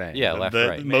 like you're saying. Yeah, left, the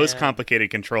right. most complicated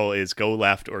control is go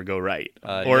left or go right,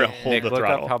 or hold Nick, the look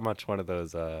throttle. up how much one of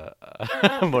those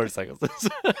motorcycles is.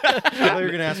 I thought you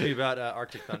were gonna ask me about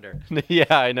Arctic Thunder. Yeah,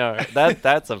 I know.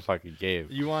 That's a fucking game.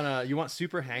 You want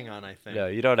Super Hang On, I think. Yeah,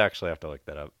 you don't actually have to look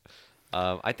that up.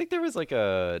 I think there was like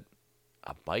a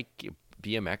bike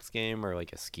BMX game or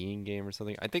like a skiing game or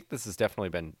something. I think this has definitely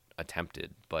been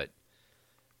attempted, but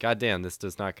goddamn, this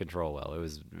does not control well. It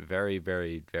was very,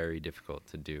 very, very difficult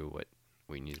to do what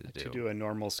we needed to do. To do a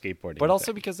normal skateboarding. But also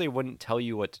thing. because they wouldn't tell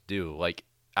you what to do. Like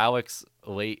Alex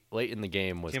late in the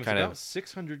game was kind of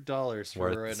 $600 for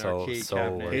an arcade so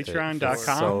cabinet. worth it.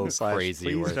 Patreon.com So crazy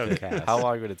please worth don't it. cast. How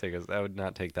long would it take us? That would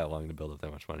not take that long to build up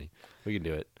that much money. We can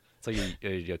do it. It's like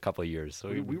a couple of years. So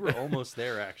We were almost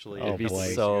there, actually. it'd be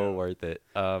boy. so worth it.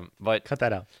 But Cut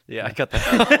that out. yeah, I cut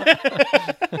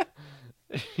that out.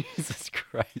 Jesus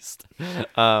Christ.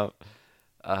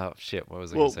 Shit, what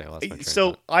was I going to say? I lost my train of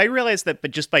thought. I realized that,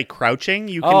 but just by crouching,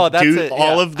 you can Oh, that's do it,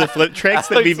 all yeah. of the flip tricks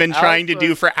that we've been trying to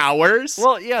do for hours.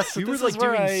 Well, yeah, so We were this like is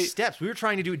where doing steps. We were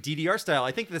trying to do it DDR style.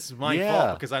 I think this is my Yeah.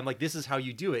 fault because I'm like, this is how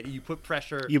you do it. You put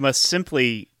pressure. you must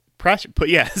simply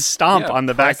stomp on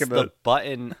the back press of the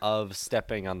button of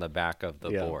stepping on the back of the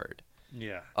Yeah. board.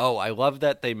 Yeah. Oh, I love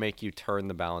that they make you turn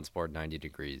the balance board 90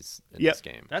 degrees in Yep. this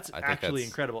game. That's I think actually that's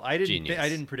incredible. I didn't. genius. I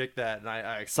didn't predict that, and I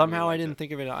actually Somehow really I didn't liked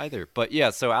think of it either. But yeah,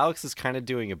 so Alex is kind of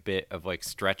doing a bit of like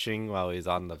stretching while he's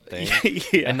on the thing.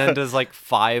 Yeah. And then does like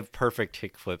 5 perfect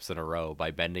kick flips in a row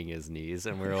by bending his knees.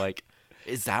 And we're like,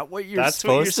 is that what you're That's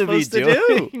what supposed you're to supposed be to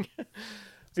do. doing?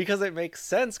 Because it makes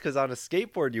sense, because on a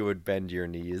skateboard you would bend your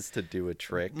knees to do a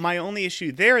trick. My only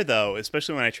issue there, though,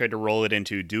 especially when I tried to roll it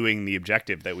into doing the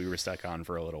objective that we were stuck on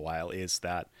for a little while, is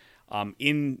that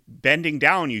in bending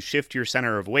down, you shift your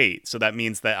center of weight. So that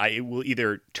means that it will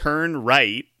either turn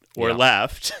right or Yeah.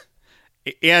 left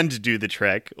and do the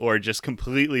trick, or just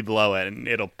completely blow it, and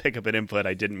it'll pick up an input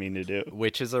I didn't mean to do.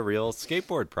 Which is a real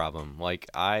skateboard problem. Like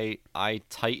I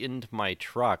tightened my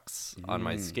trucks on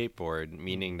my skateboard,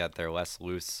 meaning that they're less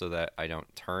loose so that I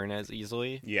don't turn as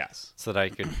easily. Yes. So that I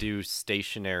could do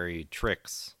stationary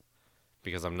tricks,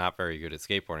 because I'm not very good at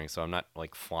skateboarding. So I'm not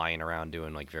like flying around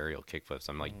doing like varial kickflips.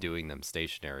 I'm like doing them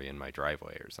stationary in my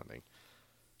driveway or something.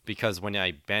 Because when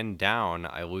I bend down,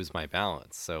 I lose my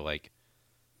balance. So like,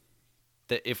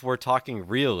 if we're talking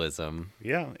realism,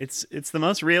 Yeah, it's the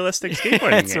most realistic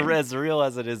skateboarding it's game. as real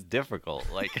as it is difficult.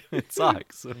 Like, it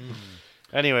sucks.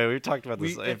 Anyway, we talked about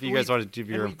this. If you guys want to give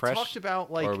your impression, We talked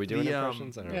about like or are we doing the,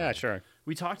 impressions? I don't Yeah, know. sure.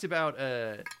 We talked about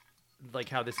like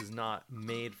how this is not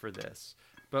made for this,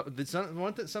 but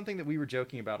something that we were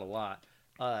joking about a lot.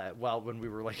 When we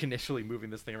were like initially moving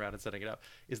this thing around and setting it up,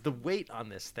 is the weight on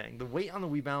this thing. The weight on the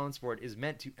Wii Balance Board is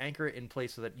meant to anchor it in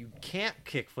place so that you can't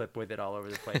kickflip with it all over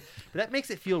the place. But that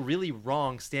makes it feel really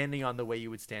wrong standing on the way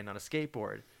you would stand on a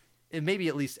skateboard. And maybe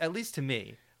at least to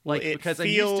me, like It because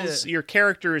feels I'm used to, your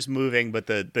character is moving, but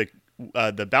the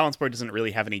balance board doesn't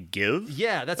really have any give.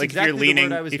 yeah, that's Like exactly if you're leaning,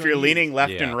 the word I was if going you're to leaning use.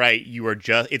 left Yeah. and right,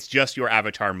 it's just your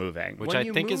avatar moving. Which When I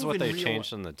you think is move what in they real-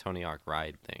 changed in the Tony Hawk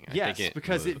Ride thing. I Yes, think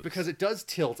because moves. it does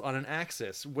tilt on an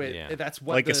axis. With Yeah. that's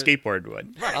what Like a the- skateboard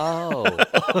would. Oh,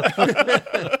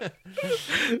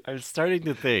 I'm starting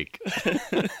to think.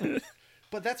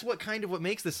 But that's what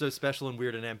makes this so special and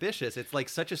weird and ambitious. It's like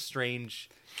such a strange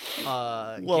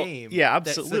game. yeah, That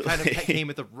absolutely. kind of came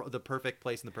at the perfect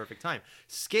place and the perfect time.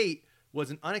 Skate was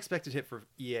an unexpected hit for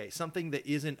EA. Something that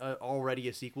isn't already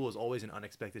a sequel is always an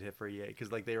unexpected hit for EA,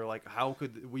 because like they were like, how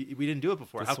could we didn't do it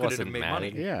before? This How could it have wasn't made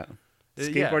Madden. money? Yeah. Yeah.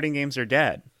 Skateboarding games are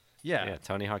dead. Yeah. Yeah,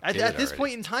 Tony Hawk At did this it already.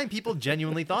 point in time, people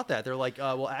genuinely thought that. They're like,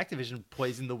 well, Activision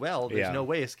plays in the well. There's Yeah. no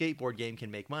way a skateboard game can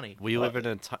make money. We live in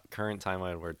a current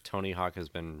timeline where Tony Hawk has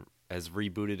been has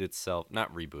rebooted itself,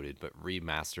 not rebooted, but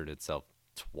remastered itself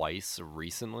twice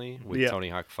recently with Tony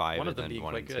Hawk 5 one of and them then being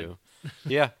 1 and quite 2.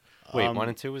 Yeah. Wait, 1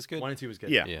 and 2 was good? 1 and 2 was good.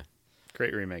 Yeah.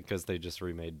 Great remake. Because they just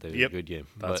remade the good game.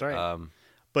 That's right.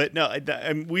 But no,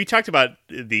 we talked about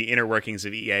the inner workings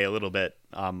of EA a little bit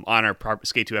on our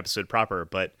Skate 2 episode proper,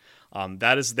 but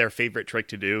that is their favorite trick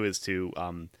to do, is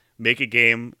to make a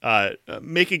game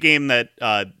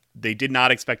that they did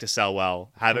not expect to sell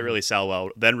well, have it really sell well,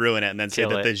 then ruin it, and then say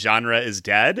that the genre is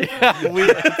dead.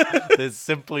 There's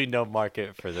simply no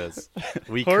market for this.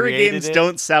 Horror games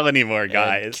don't sell anymore,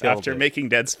 guys, after making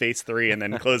Dead Space 3 and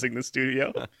then closing the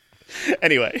studio.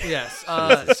 Anyway. Yes.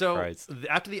 So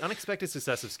after the unexpected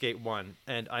success of Skate 1,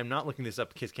 and I'm not looking this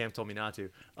up because Cam told me not to.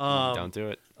 Don't do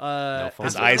it. No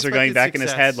his eyes are going back in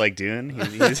his head like Dune.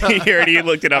 He already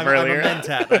looked it up earlier. I'm a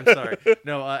mentat. I'm sorry.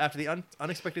 No, after the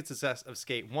unexpected success of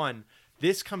Skate 1,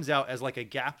 this comes out as like a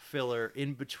gap filler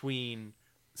in between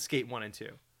Skate 1 and 2.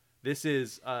 This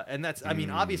is, and that's, I mean,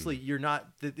 obviously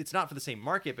it's not for the same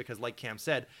market because, like Cam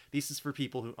said, this is for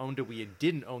people who owned a Wii and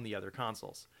didn't own the other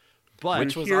consoles.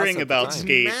 But you're hearing about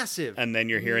Skate, massive, and then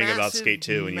you're hearing about Skate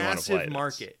 2, and you want to play it. Massive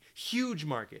market, huge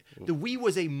market. The Wii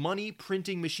was a money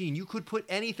printing machine. You could put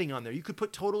anything on there. You could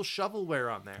put Total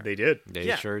Shovelware on there. They did.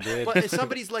 They sure did. But if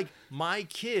somebody's like, my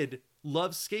kid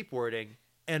loves skateboarding,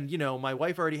 and my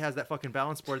wife already has that fucking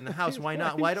balance board in the house. Why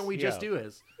not? Why don't we just do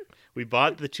his? We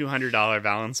bought the $200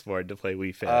 balance board to play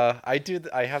Wii Fit.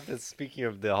 I have this. Speaking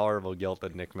of the horrible guilt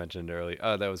that Nick mentioned earlier.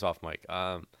 Oh, that was off mic.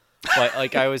 But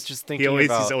like I was just thinking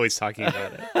he's always talking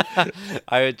about it.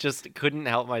 I just couldn't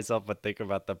help myself but think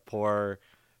about the poor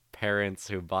parents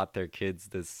who bought their kids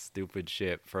this stupid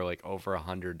shit for like over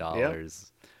 $100. Yep.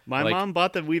 My mom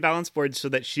bought the Wii balance board so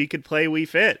that she could play Wii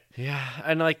Fit. Yeah,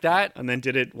 and like that, and then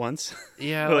did it once.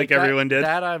 Yeah, like everyone did.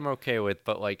 That I'm okay with,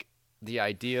 but like the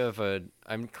idea of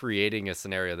I'm creating a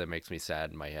scenario that makes me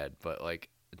sad in my head, but like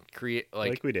create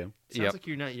like we do. Sounds like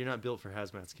you're not built for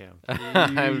hazmats, Cam.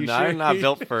 I'm not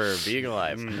built for being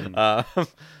alive.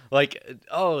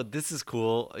 This is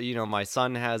cool. My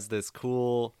son has this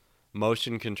cool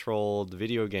motion controlled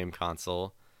video game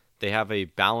console. They have a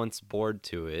balance board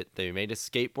to it. They made a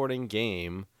skateboarding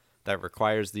game that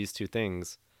requires these two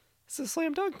things. It's a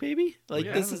slam dunk, baby.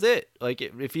 This is it. Like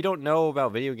if you don't know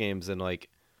about video games and like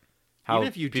how even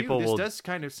if you people do, this will, does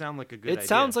kind of sound like a good idea. It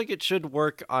sounds like it should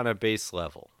work on a base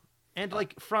level. And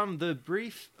like from the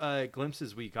brief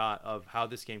glimpses we got of how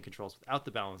this game controls without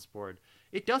the balance board,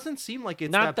 it doesn't seem like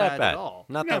it's not that bad at all.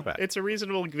 Not that bad. It's a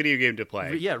reasonable video game to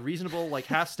play. Reasonable, like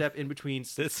half step in between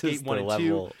Skate 1 and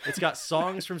 2. It's got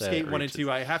songs from Skate 1 reaches. and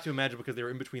 2. I have to imagine because they were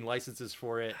in between licenses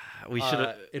for it. We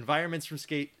should environments from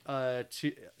Skate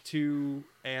 2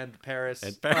 and Paris.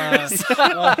 Paris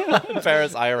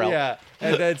IRL. Yeah,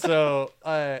 and then so.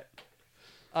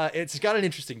 It's got an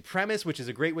interesting premise, which is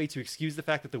a great way to excuse the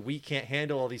fact that the Wii can't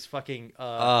handle all these fucking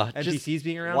NPCs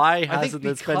being around. Why hasn't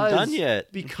this been done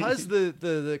yet? Because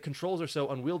the controls are so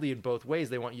unwieldy in both ways,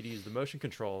 they want you to use the motion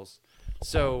controls.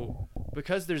 So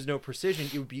because there's no precision,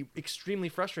 it would be extremely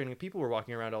frustrating if people were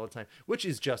walking around all the time, which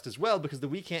is just as well because the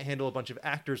Wii can't handle a bunch of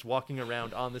actors walking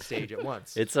around on the stage at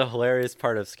once. It's a hilarious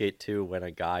part of Skate 2 when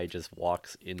a guy just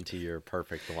walks into your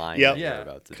perfect line that you're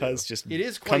about to do. Cuz just it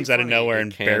is comes out of nowhere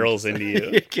and barrels into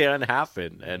you. It can't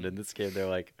happen. And in this game, they're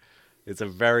like, it's a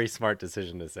very smart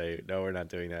decision to say, no, we're not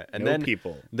doing that. And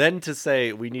then to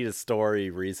say we need a story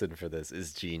reason for this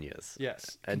is genius.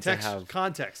 Yes. And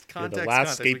context. You're the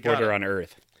last skateboarder on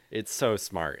Earth. It's so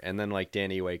smart. And then like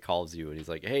Danny Way calls you and he's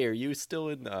like, hey, are you still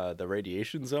in the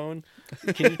radiation zone?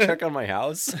 Can you check on my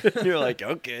house? And you're like,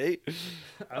 okay.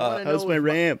 How's my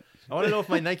ramp? I want to know if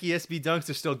my Nike SB Dunks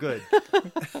are still good.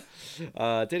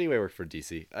 Danny Way worked for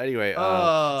DC. Anyway.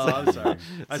 I'm sorry.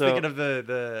 I was thinking of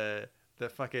the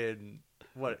fucking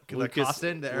Eric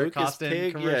Costin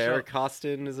commercial. Yeah, Eric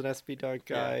Costin is an SB Dunk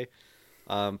guy.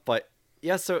 Yeah. But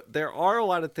yeah, so there are a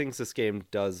lot of things this game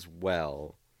does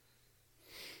well.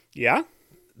 Yeah?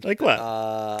 Like what?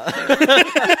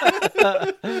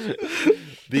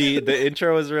 The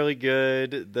intro is really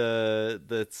good.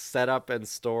 The setup and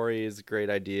story is a great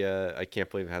idea. I can't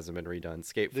believe it hasn't been redone.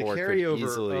 Skate 4 could easily... The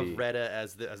carryover of Retta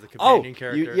as the companion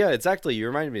character. Yeah, exactly. You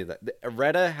reminded me of that.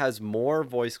 Retta has more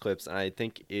voice clips and I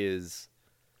think is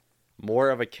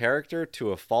more of a character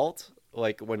to a fault.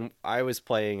 Like when I was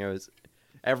playing,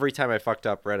 every time I fucked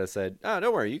up, Retta said, "Oh,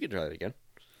 don't worry, you can try that again.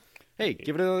 Hey,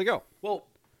 give it another go." Well,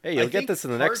 hey, you'll get this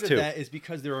in the next 2. Part of that is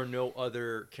because there are no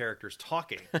other characters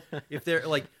talking. If they're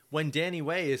like when Danny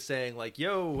Way is saying like,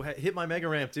 "Yo, hit my mega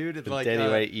ramp, dude," it's like Danny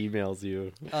Way emails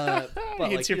you. But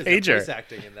it's like, your he doesn't have pager. voice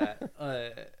acting in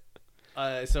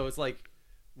that. So it's like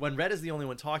when Red is the only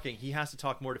one talking, he has to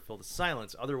talk more to fill the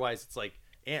silence. Otherwise, it's like,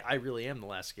 I really am the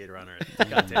last skater on Earth.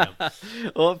 Goddamn.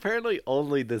 Well, apparently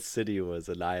only this city was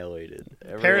annihilated.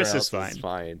 Everywhere Paris else is fine.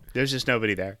 fine. There's just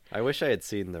nobody there. I wish I had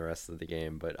seen the rest of the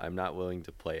game, but I'm not willing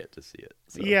to play it to see it.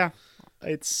 So. Yeah,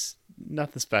 it's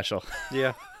nothing special.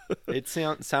 Yeah. It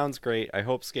sounds great. I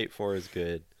hope Skate 4 is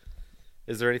good.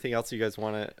 Is there anything else you guys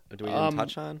want to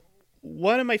touch on?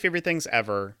 One of my favorite things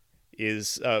ever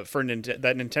is that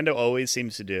Nintendo always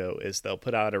seems to do is they'll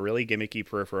put out a really gimmicky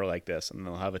peripheral like this, and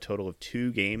they'll have a total of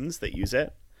 2 games that use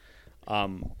it.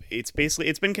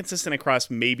 It's been consistent across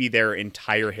maybe their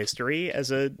entire history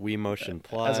as a Wii Motion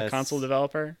Plus, as a console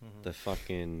developer. The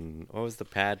fucking, what was the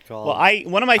pad called? Well,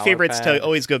 one of my Power favorites pad. to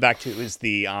always go back to is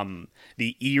the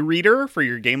e-reader for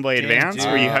your Game Boy Advance, dude.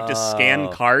 where you have to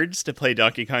scan cards to play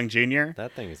Donkey Kong Jr.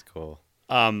 That thing is cool.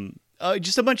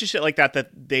 Just a bunch of shit like that.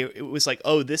 It was like,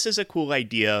 oh, this is a cool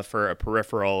idea for a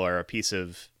peripheral or a piece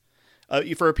of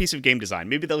game design.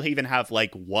 Maybe they'll even have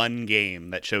like one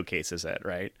game that showcases it,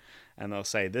 right? And they'll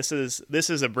say this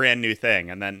is a brand new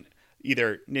thing, and then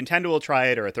either Nintendo will try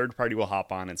it or a third party will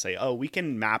hop on and say, oh, we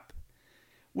can map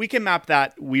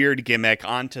that weird gimmick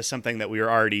onto something that we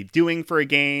were already doing for a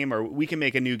game, or we can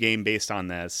make a new game based on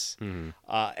this. Mm-hmm.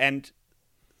 And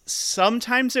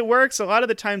sometimes it works. A lot of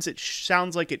the times it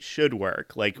sounds like it should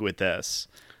work, like with this.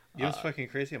 You know what's fucking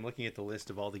crazy? I'm looking at the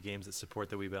list of all the games that support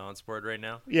the Wii Balance Board right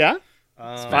now. Yeah?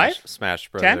 Five? Smash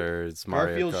Brothers,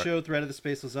 Mario Garfield Kart. Show, Threat of the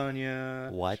Space Lasagna.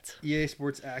 What? EA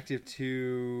Sports Active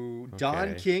 2.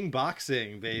 Don King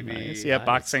Boxing, baby. Nice. Yeah, Nice.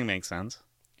 boxing makes sense.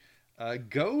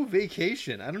 Go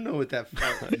Vacation. I don't know what that. I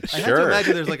have to Sure.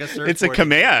 imagine there's like a surfboard. It's a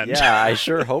command. Yeah, I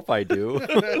sure hope I do.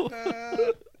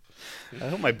 I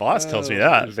hope my boss tells me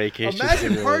that. Vacation.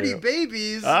 Imagine Simulator. Party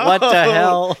Babies. What the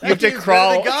hell? You have to game's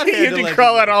crawl. better than God You have Hand to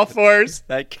crawl on all fours.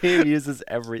 That game uses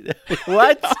everything.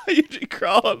 What? You have to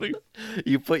crawl on the...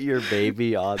 You put your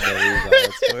baby on the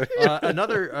Wii Balance.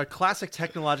 Another classic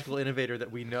technological innovator that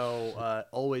we know,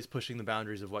 always pushing the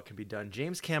boundaries of what can be done.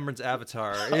 James Cameron's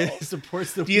Avatar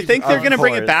supports the. Do you Wii think they're Balance going to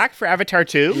bring it course. back for Avatar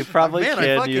 2? You probably Man, I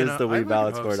can fucking- use the I Wii would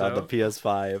Balance hope Board on the so.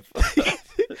 PS5.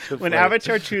 When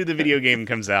Avatar 2, the video game,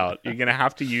 comes out, you're going to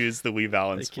have to use the Wii I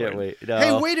Balance can't board. wait. No.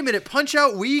 Hey, wait a minute! Punch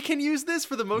Out Wii can use this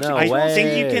for the motion. No I control? way.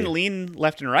 think you can lean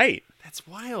left and right. That's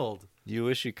wild. You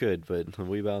wish you could, but the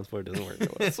Wii Balance Board doesn't work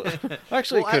that well. So.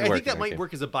 Actually, Well, it could I work. think that in might game.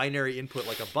 work as a binary input,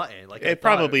 like a button. Like I It thought-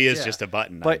 probably is yeah. just a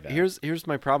button. I But bet. here's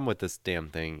my problem with this damn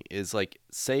thing is like,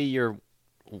 say you're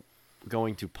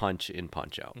going to punch in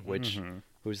Punch Out, which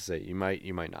who's to say you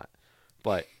might not,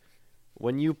 but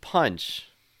when you punch,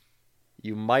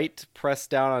 you might press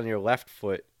down on your left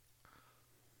foot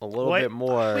a little What? bit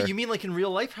more. Wait, you mean like in real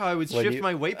life how I would When shift you-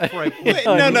 my weight before I? Wait,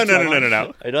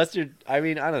 no. Unless you're, I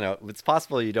mean, I don't know. It's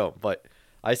possible you don't, but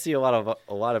I see a lot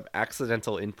of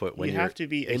accidental input when You your have to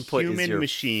be a input is human your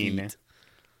machine feet.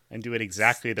 and do it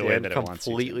exactly the way Stand that it wants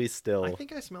you to. completely still. I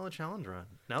think I smell a challenge run.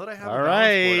 Now that I have All a balance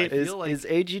board, right. I Is feel like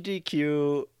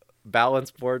AGDQ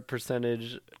balance board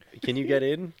percentage? Can you get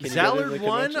in? Can you get in the Zallard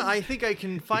won. convention? I think I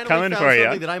can finally coming found for ya.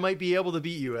 something that I might be able to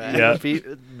beat you at. Yeah. Beat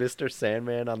Mr.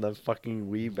 Sandman on the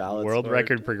fucking Wii balance World board.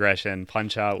 record progression,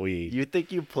 Punch Out Wii. You think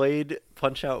you played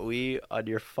Punch Out Wii on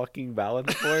your fucking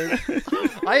balance board?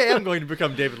 I am going to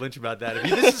become David Lynch about that. If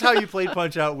this is how you played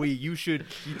Punch Out Wii, you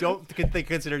don't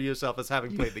consider yourself as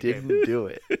having played the game. Didn't do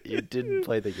it. You didn't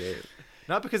play the game.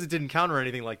 Not because it didn't count or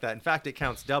anything like that. In fact, it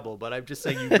counts double. But I'm just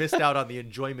saying you missed out on the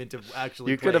enjoyment of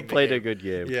actually. You could have playing played the a game. good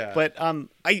game. Yeah. But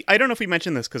I don't know if we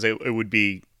mentioned this because it would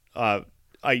be I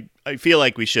feel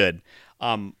like we should.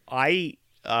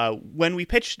 When we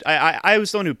pitched, I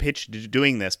was the one who pitched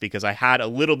doing this because I had a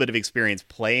little bit of experience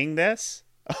playing this.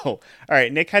 Oh, all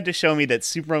right. Nick had to show me that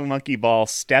Super Monkey Ball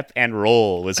Step and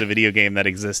Roll was a video game that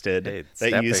existed Hey, that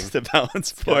stepping. used the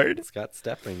balance It's got, board. it's got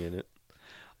stepping in it.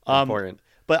 Um, Important.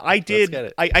 But I did. get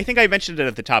it. I think I mentioned it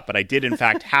at the top, but I did in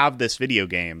fact have this video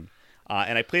game,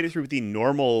 and I played it through with the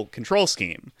normal control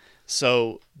scheme.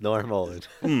 So Normal.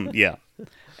 yeah.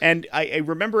 And I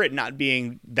remember it not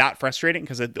being that frustrating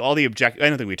because all the I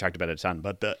don't think we talked about it a ton,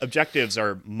 but the objectives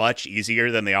are much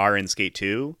easier than they are in Skate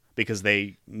 2 because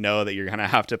they know that you're going to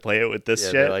have to play it with this Yeah,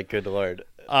 shit. they're like, good lord.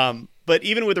 But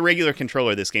even with a regular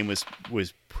controller, this game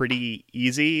was pretty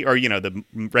easy, or, the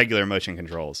regular motion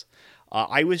controls.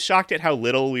 I was shocked at how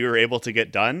little we were able to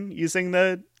get done using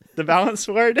the balance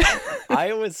board.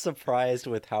 I was surprised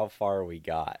with how far we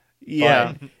got.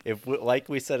 Yeah. But if like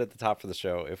we said at the top of the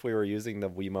show, if we were using the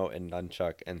Wiimote and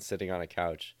nunchuck and sitting on a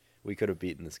couch, we could have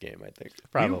beaten this game, I think.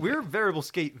 Probably. We're variable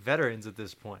skate veterans at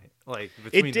this point. Like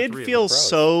between It the did three of feel us.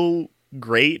 so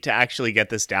great to actually get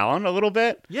this down a little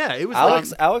bit. Yeah, it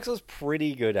was. Alex was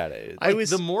pretty good at it. I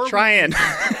was trying.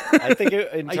 I think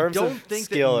in terms of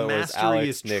skill, it was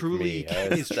Alex, Nick, me.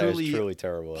 Is truly truly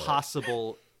terrible.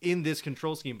 Possible in this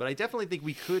control scheme, but I definitely think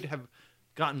we could have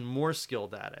gotten more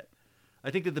skilled at it. I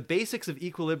think that the basics of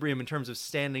equilibrium in terms of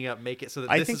standing up make it so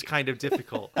that this is kind of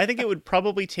difficult. I think it would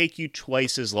probably take you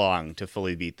twice as long to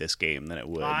fully beat this game than it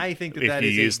would. I think if you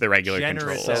use the regular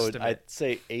controls. So I'd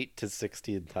say 8 to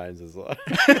 16 times as long.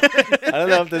 I don't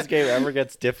know if this game ever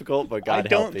gets difficult, but God help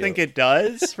you. I don't think it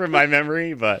does, from my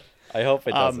memory, but I hope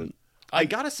it doesn't. I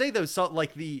gotta say though, so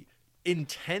like the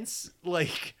intense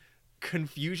like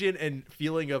confusion and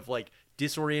feeling of like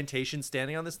disorientation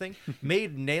standing on this thing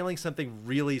made nailing something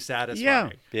really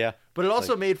satisfying. Yeah. But it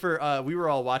also made for we were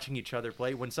all watching each other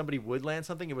play. When somebody would land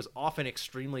something, it was often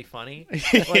extremely funny.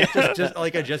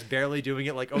 Like just barely doing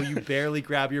it. Like, oh, you barely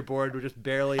grab your board, we're just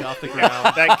barely off the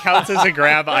ground. That counts as a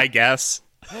grab, I guess.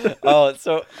 Oh,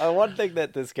 so one thing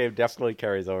that this game definitely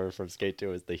carries over from Skate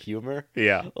 2 is the humor.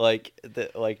 Yeah. Like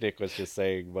Nick was just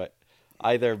saying, but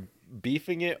either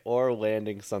beefing it or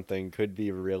landing something could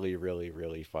be really, really,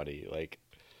 really funny. Like,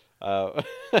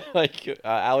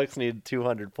 Alex needed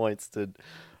 200 points to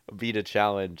beat a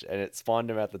challenge, and it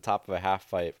spawned him at the top of a half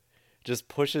pipe. Just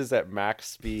pushes at max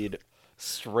speed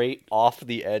straight off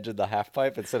the edge of the half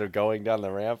pipe instead of going down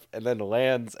the ramp, and then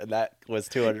lands, and that was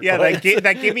 200 points.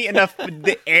 That gave me enough.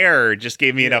 The air just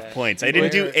gave me enough points. I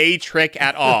didn't do a trick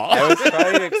at all. I was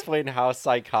trying to explain how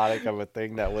psychotic of a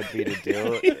thing that would be to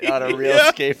do on a real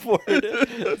skateboard.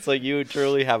 It's like you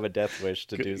truly have a death wish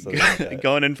to do something like that.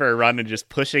 Going in for a run and just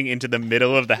pushing into the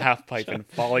middle of the half pipe and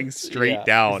falling straight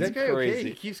down. Is that guy okay?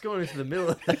 He keeps going into the middle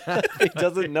of that. He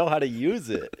doesn't know how to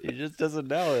use it. He just doesn't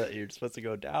know that you're supposed to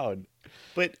go down.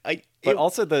 But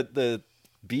also the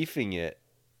beefing it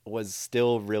was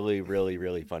still really, really,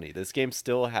 really funny. This game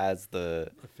still has the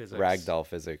ragdoll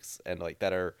physics and like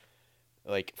that are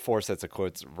like 4 sets of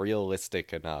quotes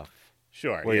realistic enough.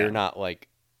 Sure. Where you're not like,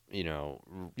 you know,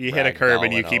 you hit a curb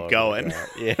and you keep going.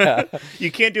 Yeah.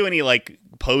 You can't do any like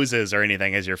poses or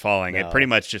anything as you're falling. No. It pretty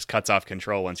much just cuts off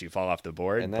control once you fall off the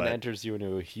board. And then enters you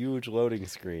into a huge loading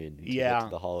screen to get to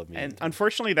the Hall of Meat. And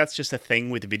unfortunately, that's just a thing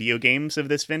with video games of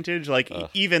this vintage. Like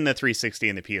even the 360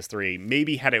 and the PS3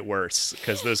 maybe had it worse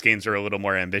because those games are a little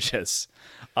more ambitious.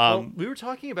 Well, we were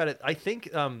talking about it. I think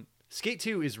Skate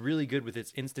 2 is really good with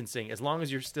its instancing as long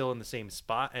as you're still in the same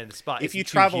spot, and the spot if you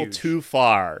travel too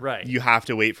far, right, you have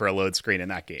to wait for a load screen in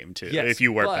that game too. Yes, if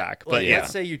you warp back. But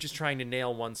let's say you're just trying to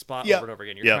nail one spot over and over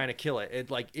again. You're trying to kill it.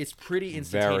 It's pretty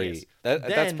instantaneous.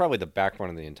 That's probably the backbone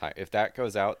of the entire. If that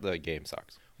goes out, the game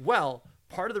sucks. Well,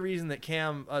 part of the reason that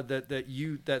Cam, that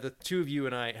the two of you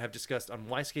and I have discussed on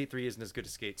why Skate 3 isn't as good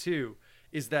as Skate 2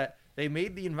 is that they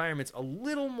made the environments a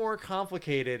little more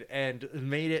complicated and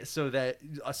made it so that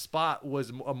a spot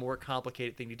was a more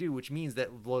complicated thing to do, which means that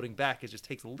loading back just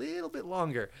takes a little bit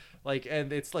longer. Like,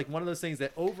 and it's like one of those things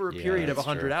that over a period of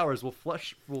 100 hours will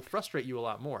frustrate you a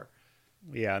lot more.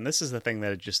 Yeah, and this is the thing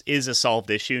that just is a solved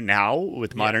issue now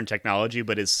with modern technology,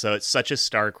 but is such a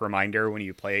stark reminder when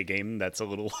you play a game that's a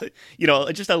little,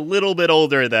 just a little bit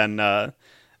older than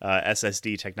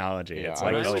SSD technology. Yeah, it's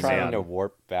like, I was trying to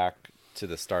warp back to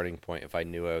the starting point if I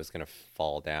knew I was going to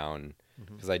fall down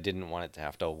because I didn't want it to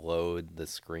have to load the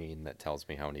screen that tells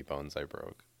me how many bones I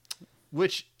broke.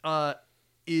 Which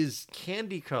is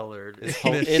candy colored.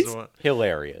 It's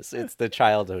hilarious. It's the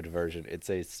childhood version. It's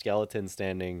a skeleton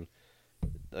standing,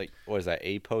 like, what is that,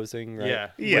 A posing,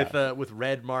 right? Yeah. With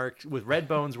red marks, with red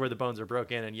bones where the bones are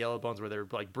broken and yellow bones where they're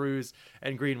like bruised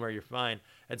and green where you're fine.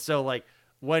 And so like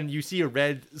when you see a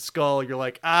red skull, you're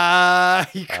like,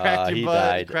 you cracked your butt,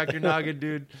 died. You cracked your noggin,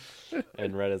 dude.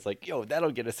 And Red is like, yo, that'll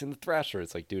get us in the Thrasher.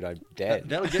 It's like, dude, I'm dead.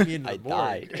 That'll get me in the I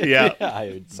morgue. died. Yeah.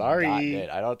 I'm sorry. Not dead.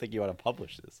 I don't think you want to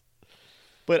publish this.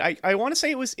 But I want to say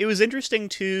it was interesting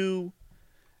to,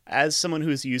 as someone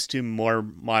who's used to more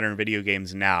modern video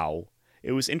games now,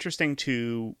 it was interesting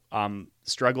to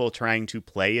struggle trying to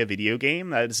play a video game.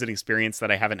 That is an experience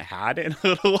that I haven't had in a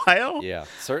little while. Yeah,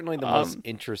 certainly the most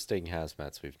interesting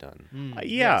hazmats we've done.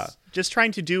 Just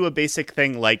trying to do a basic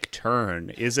thing like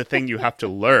turn is a thing you have to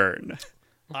learn.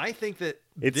 I think that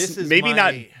this is maybe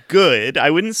not good. I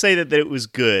wouldn't say that it was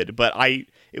good, but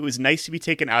it was nice to be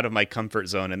taken out of my comfort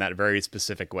zone in that very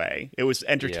specific way. It was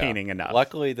entertaining enough.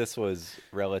 Luckily, this was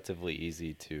relatively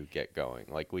easy to get going.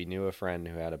 Like, we knew a friend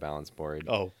who had a balance board.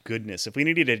 Oh, goodness. If we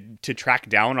needed to track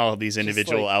down all of these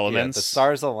individual elements... the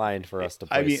stars aligned for us to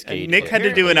play Skate. Nick had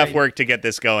to do enough work to get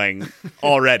this going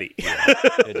already. He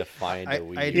had to find a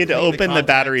Wii. He had to open the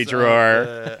battery drawer.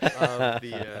 Of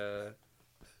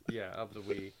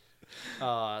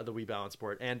the Wii balance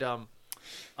board. And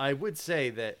I would say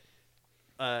that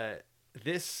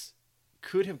this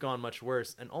could have gone much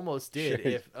worse, and almost did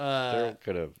if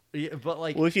could have. Yeah, but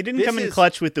like, well, if you didn't come in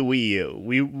clutch with the Wii U,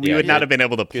 we would not have been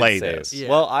able to play this. Yeah.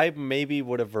 Well, I maybe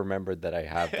would have remembered that I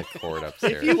have the cord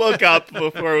upstairs. If you woke up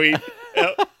before we.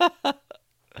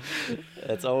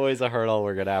 It's always a hurdle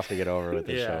we're gonna have to get over with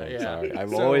the show. Yeah. Sorry.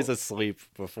 I'm always asleep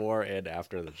before and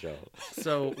after the show.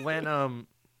 So when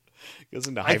goes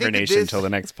into hibernation until the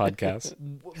next podcast.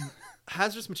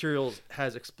 Hazardous Materials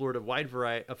has explored a wide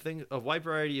variety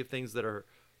of things that are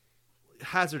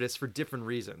hazardous for different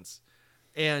reasons.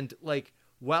 And like,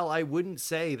 while I wouldn't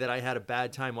say that I had a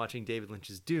bad time watching David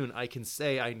Lynch's Dune, I can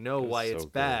say I know why it's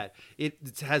bad. It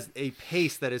has a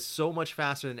pace that is so much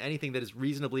faster than anything that is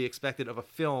reasonably expected of a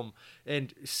film,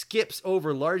 and skips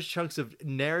over large chunks of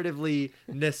narratively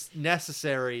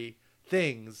necessary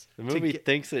things. The movie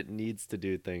thinks it needs to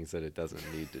do things that it doesn't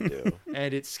need to do.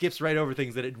 And it skips right over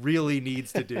things that it really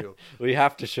needs to do. We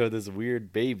have to show this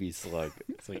weird baby slug.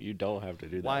 It's like, you don't have to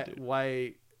do that, dude.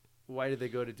 Why did they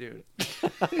go to Dune?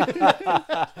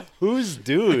 Who's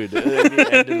Dude at the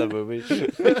end of the movie?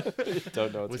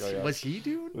 Don't know what's going on. Was he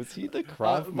Dune? Was he the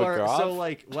Krav Maga? So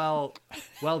like, well,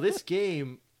 this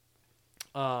game,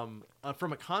 from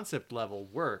a concept level,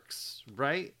 works,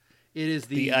 right? It is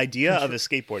the idea of a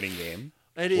skateboarding game.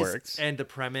 It works. And the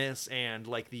premise, and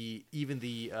like the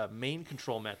main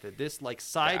control method. This like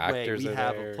side way we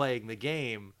have of playing the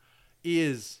game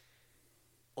is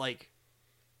like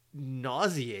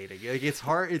nauseating. Like, it's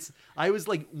hard. I was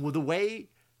like, the way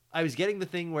I was getting the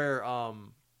thing where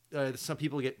some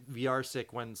people get VR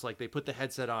sick when it's like they put the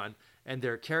headset on and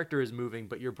their character is moving,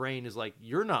 but your brain is like,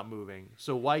 you're not moving.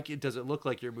 So why does it look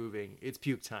like you're moving? It's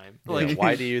puke time. Like,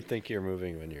 why do you think you're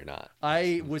moving when you're not?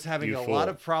 I was having a lot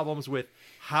of problems with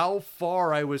how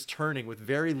far I was turning with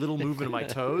very little movement of my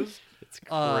toes. It's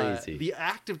crazy. The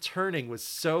act of turning was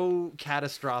so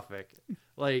catastrophic.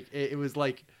 Like, it was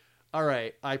like, all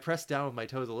right, I pressed down with my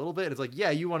toes a little bit. It's like,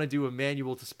 yeah, you want to do a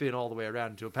manual to spin all the way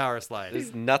around into a power slide.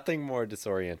 There's nothing more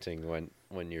disorienting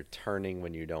when you're turning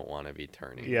when you don't want to be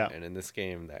turning. Yeah. And in this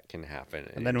game, that can happen.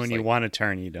 And then when you want to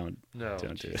turn, you don't do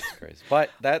it. Christ.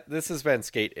 But this has been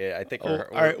Skate. I think we're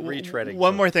retreading.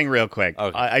 One more thing real quick.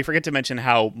 Okay. I forget to mention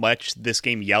how much this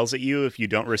game yells at you if you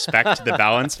don't respect the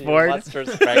balance board. Let's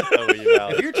respect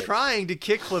if you're trying to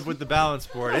kickflip with the balance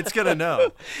board, it's going to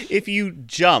know. If you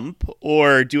jump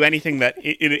or do anything that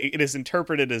it is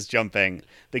interpreted as jumping,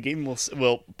 the game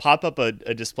will pop up a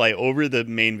display over the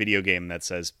main video game that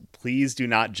says, please do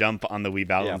not jump on the Wii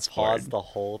balance board. Pause the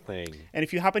whole thing. And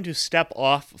if you happen to step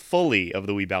off fully of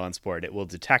the Wii balance board, it will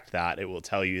detect that. It will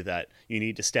tell you that you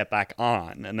need to step back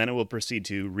on, and then it will proceed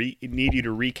to need you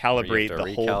to recalibrate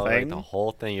the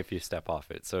whole thing if you step off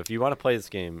it. So if you want to play this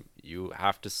game, you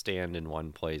have to stand in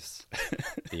one place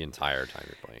the entire time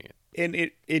you're playing it. And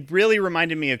it really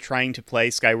reminded me of trying to play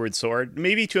Skyward Sword,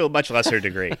 maybe to a much lesser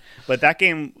degree. But that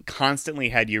game constantly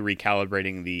had you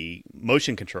recalibrating the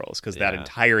motion controls, because that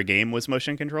entire game was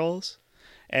motion controls.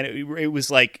 And it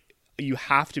was like, you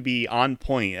have to be on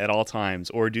point at all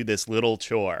times, or do this little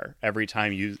chore every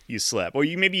time you slip. Or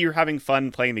maybe you're having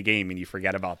fun playing the game and you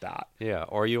forget about that. Yeah,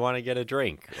 or you want to get a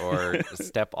drink, or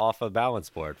step off a balance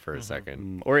board for a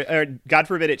second. Or God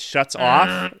forbid it shuts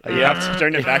off. You have to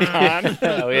turn it back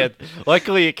on.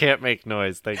 Luckily, it can't make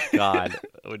noise, thank God.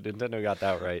 Nintendo got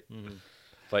that right. Mm-hmm.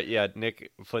 But yeah,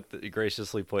 Nick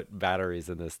graciously put batteries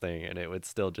in this thing, and it would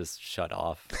still just shut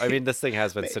off. I mean, this thing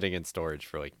has been sitting in storage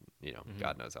for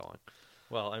God knows how long.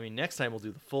 Well, I mean, next time we'll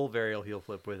do the full varial heel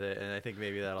flip with it, and I think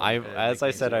maybe that'll. As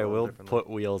I said, I will put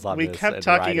wheels on. We kept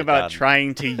talking about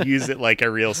trying to use it like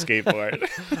a real skateboard.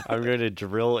 I'm going to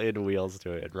drill in wheels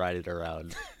to it and ride it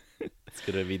around. It's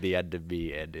going to be the end of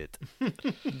me and it.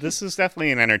 This is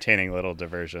definitely an entertaining little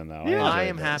diversion, though. Yeah. I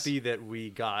am happy that we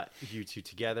got you two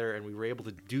together and we were able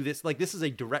to do this. Like, this is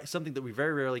something that we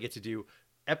very rarely get to do.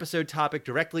 Episode topic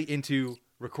directly into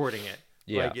recording it.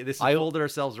 Yeah. Like, this folded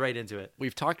ourselves right into it.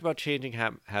 We've talked about changing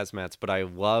hazmats, but I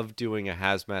love doing a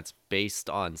hazmats based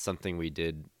on something we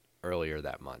did earlier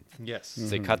that month. Yes.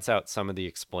 So it cuts out some of the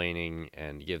explaining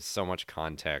and gives so much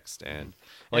context. And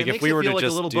like, it if we were feel to like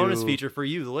just a little bonus feature for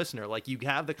you, the listener, like, you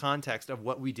have the context of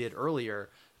what we did earlier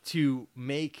to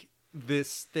make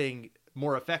this thing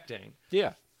more affecting.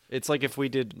 Yeah. It's like if we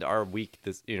did our week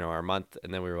our month,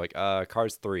 and then we were like,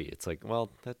 Cars 3. It's like, well,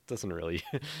 that doesn't really,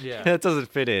 that doesn't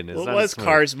fit in. Well, it was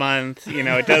Cars month.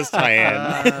 It does tie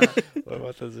in.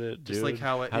 What does it do? Just like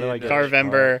how do I get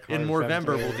Carvember. In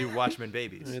Morvember, we'll do Watchmen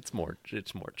Babies. It's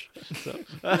Morch. So.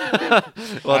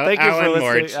 Well, thank you for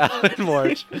listening. Alan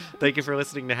Morch. Thank you for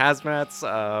listening to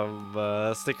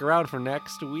Hazmats. Stick around for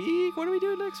next week. What are we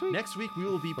doing next week? Next week, we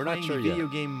will be playing the video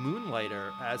game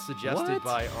Moonlighter, as suggested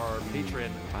by our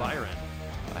patron, Byron.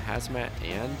 A Hazmat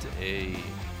and a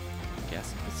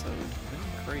guest episode?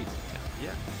 Crazy.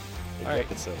 Yeah. All right.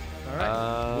 Episode. All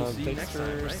right. We'll see you thanks next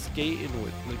time, right? skating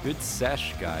with the good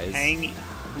sesh, guys. Hang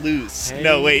loose. Hang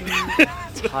No, wait.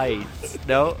 tight.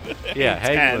 No. Yeah,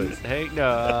 hang loose.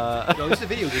 No, it's a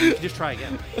video game. You can just try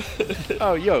again.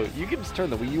 Oh, you can just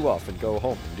turn the Wii U off and go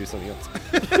home and do something else.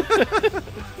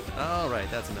 All right,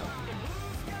 that's enough.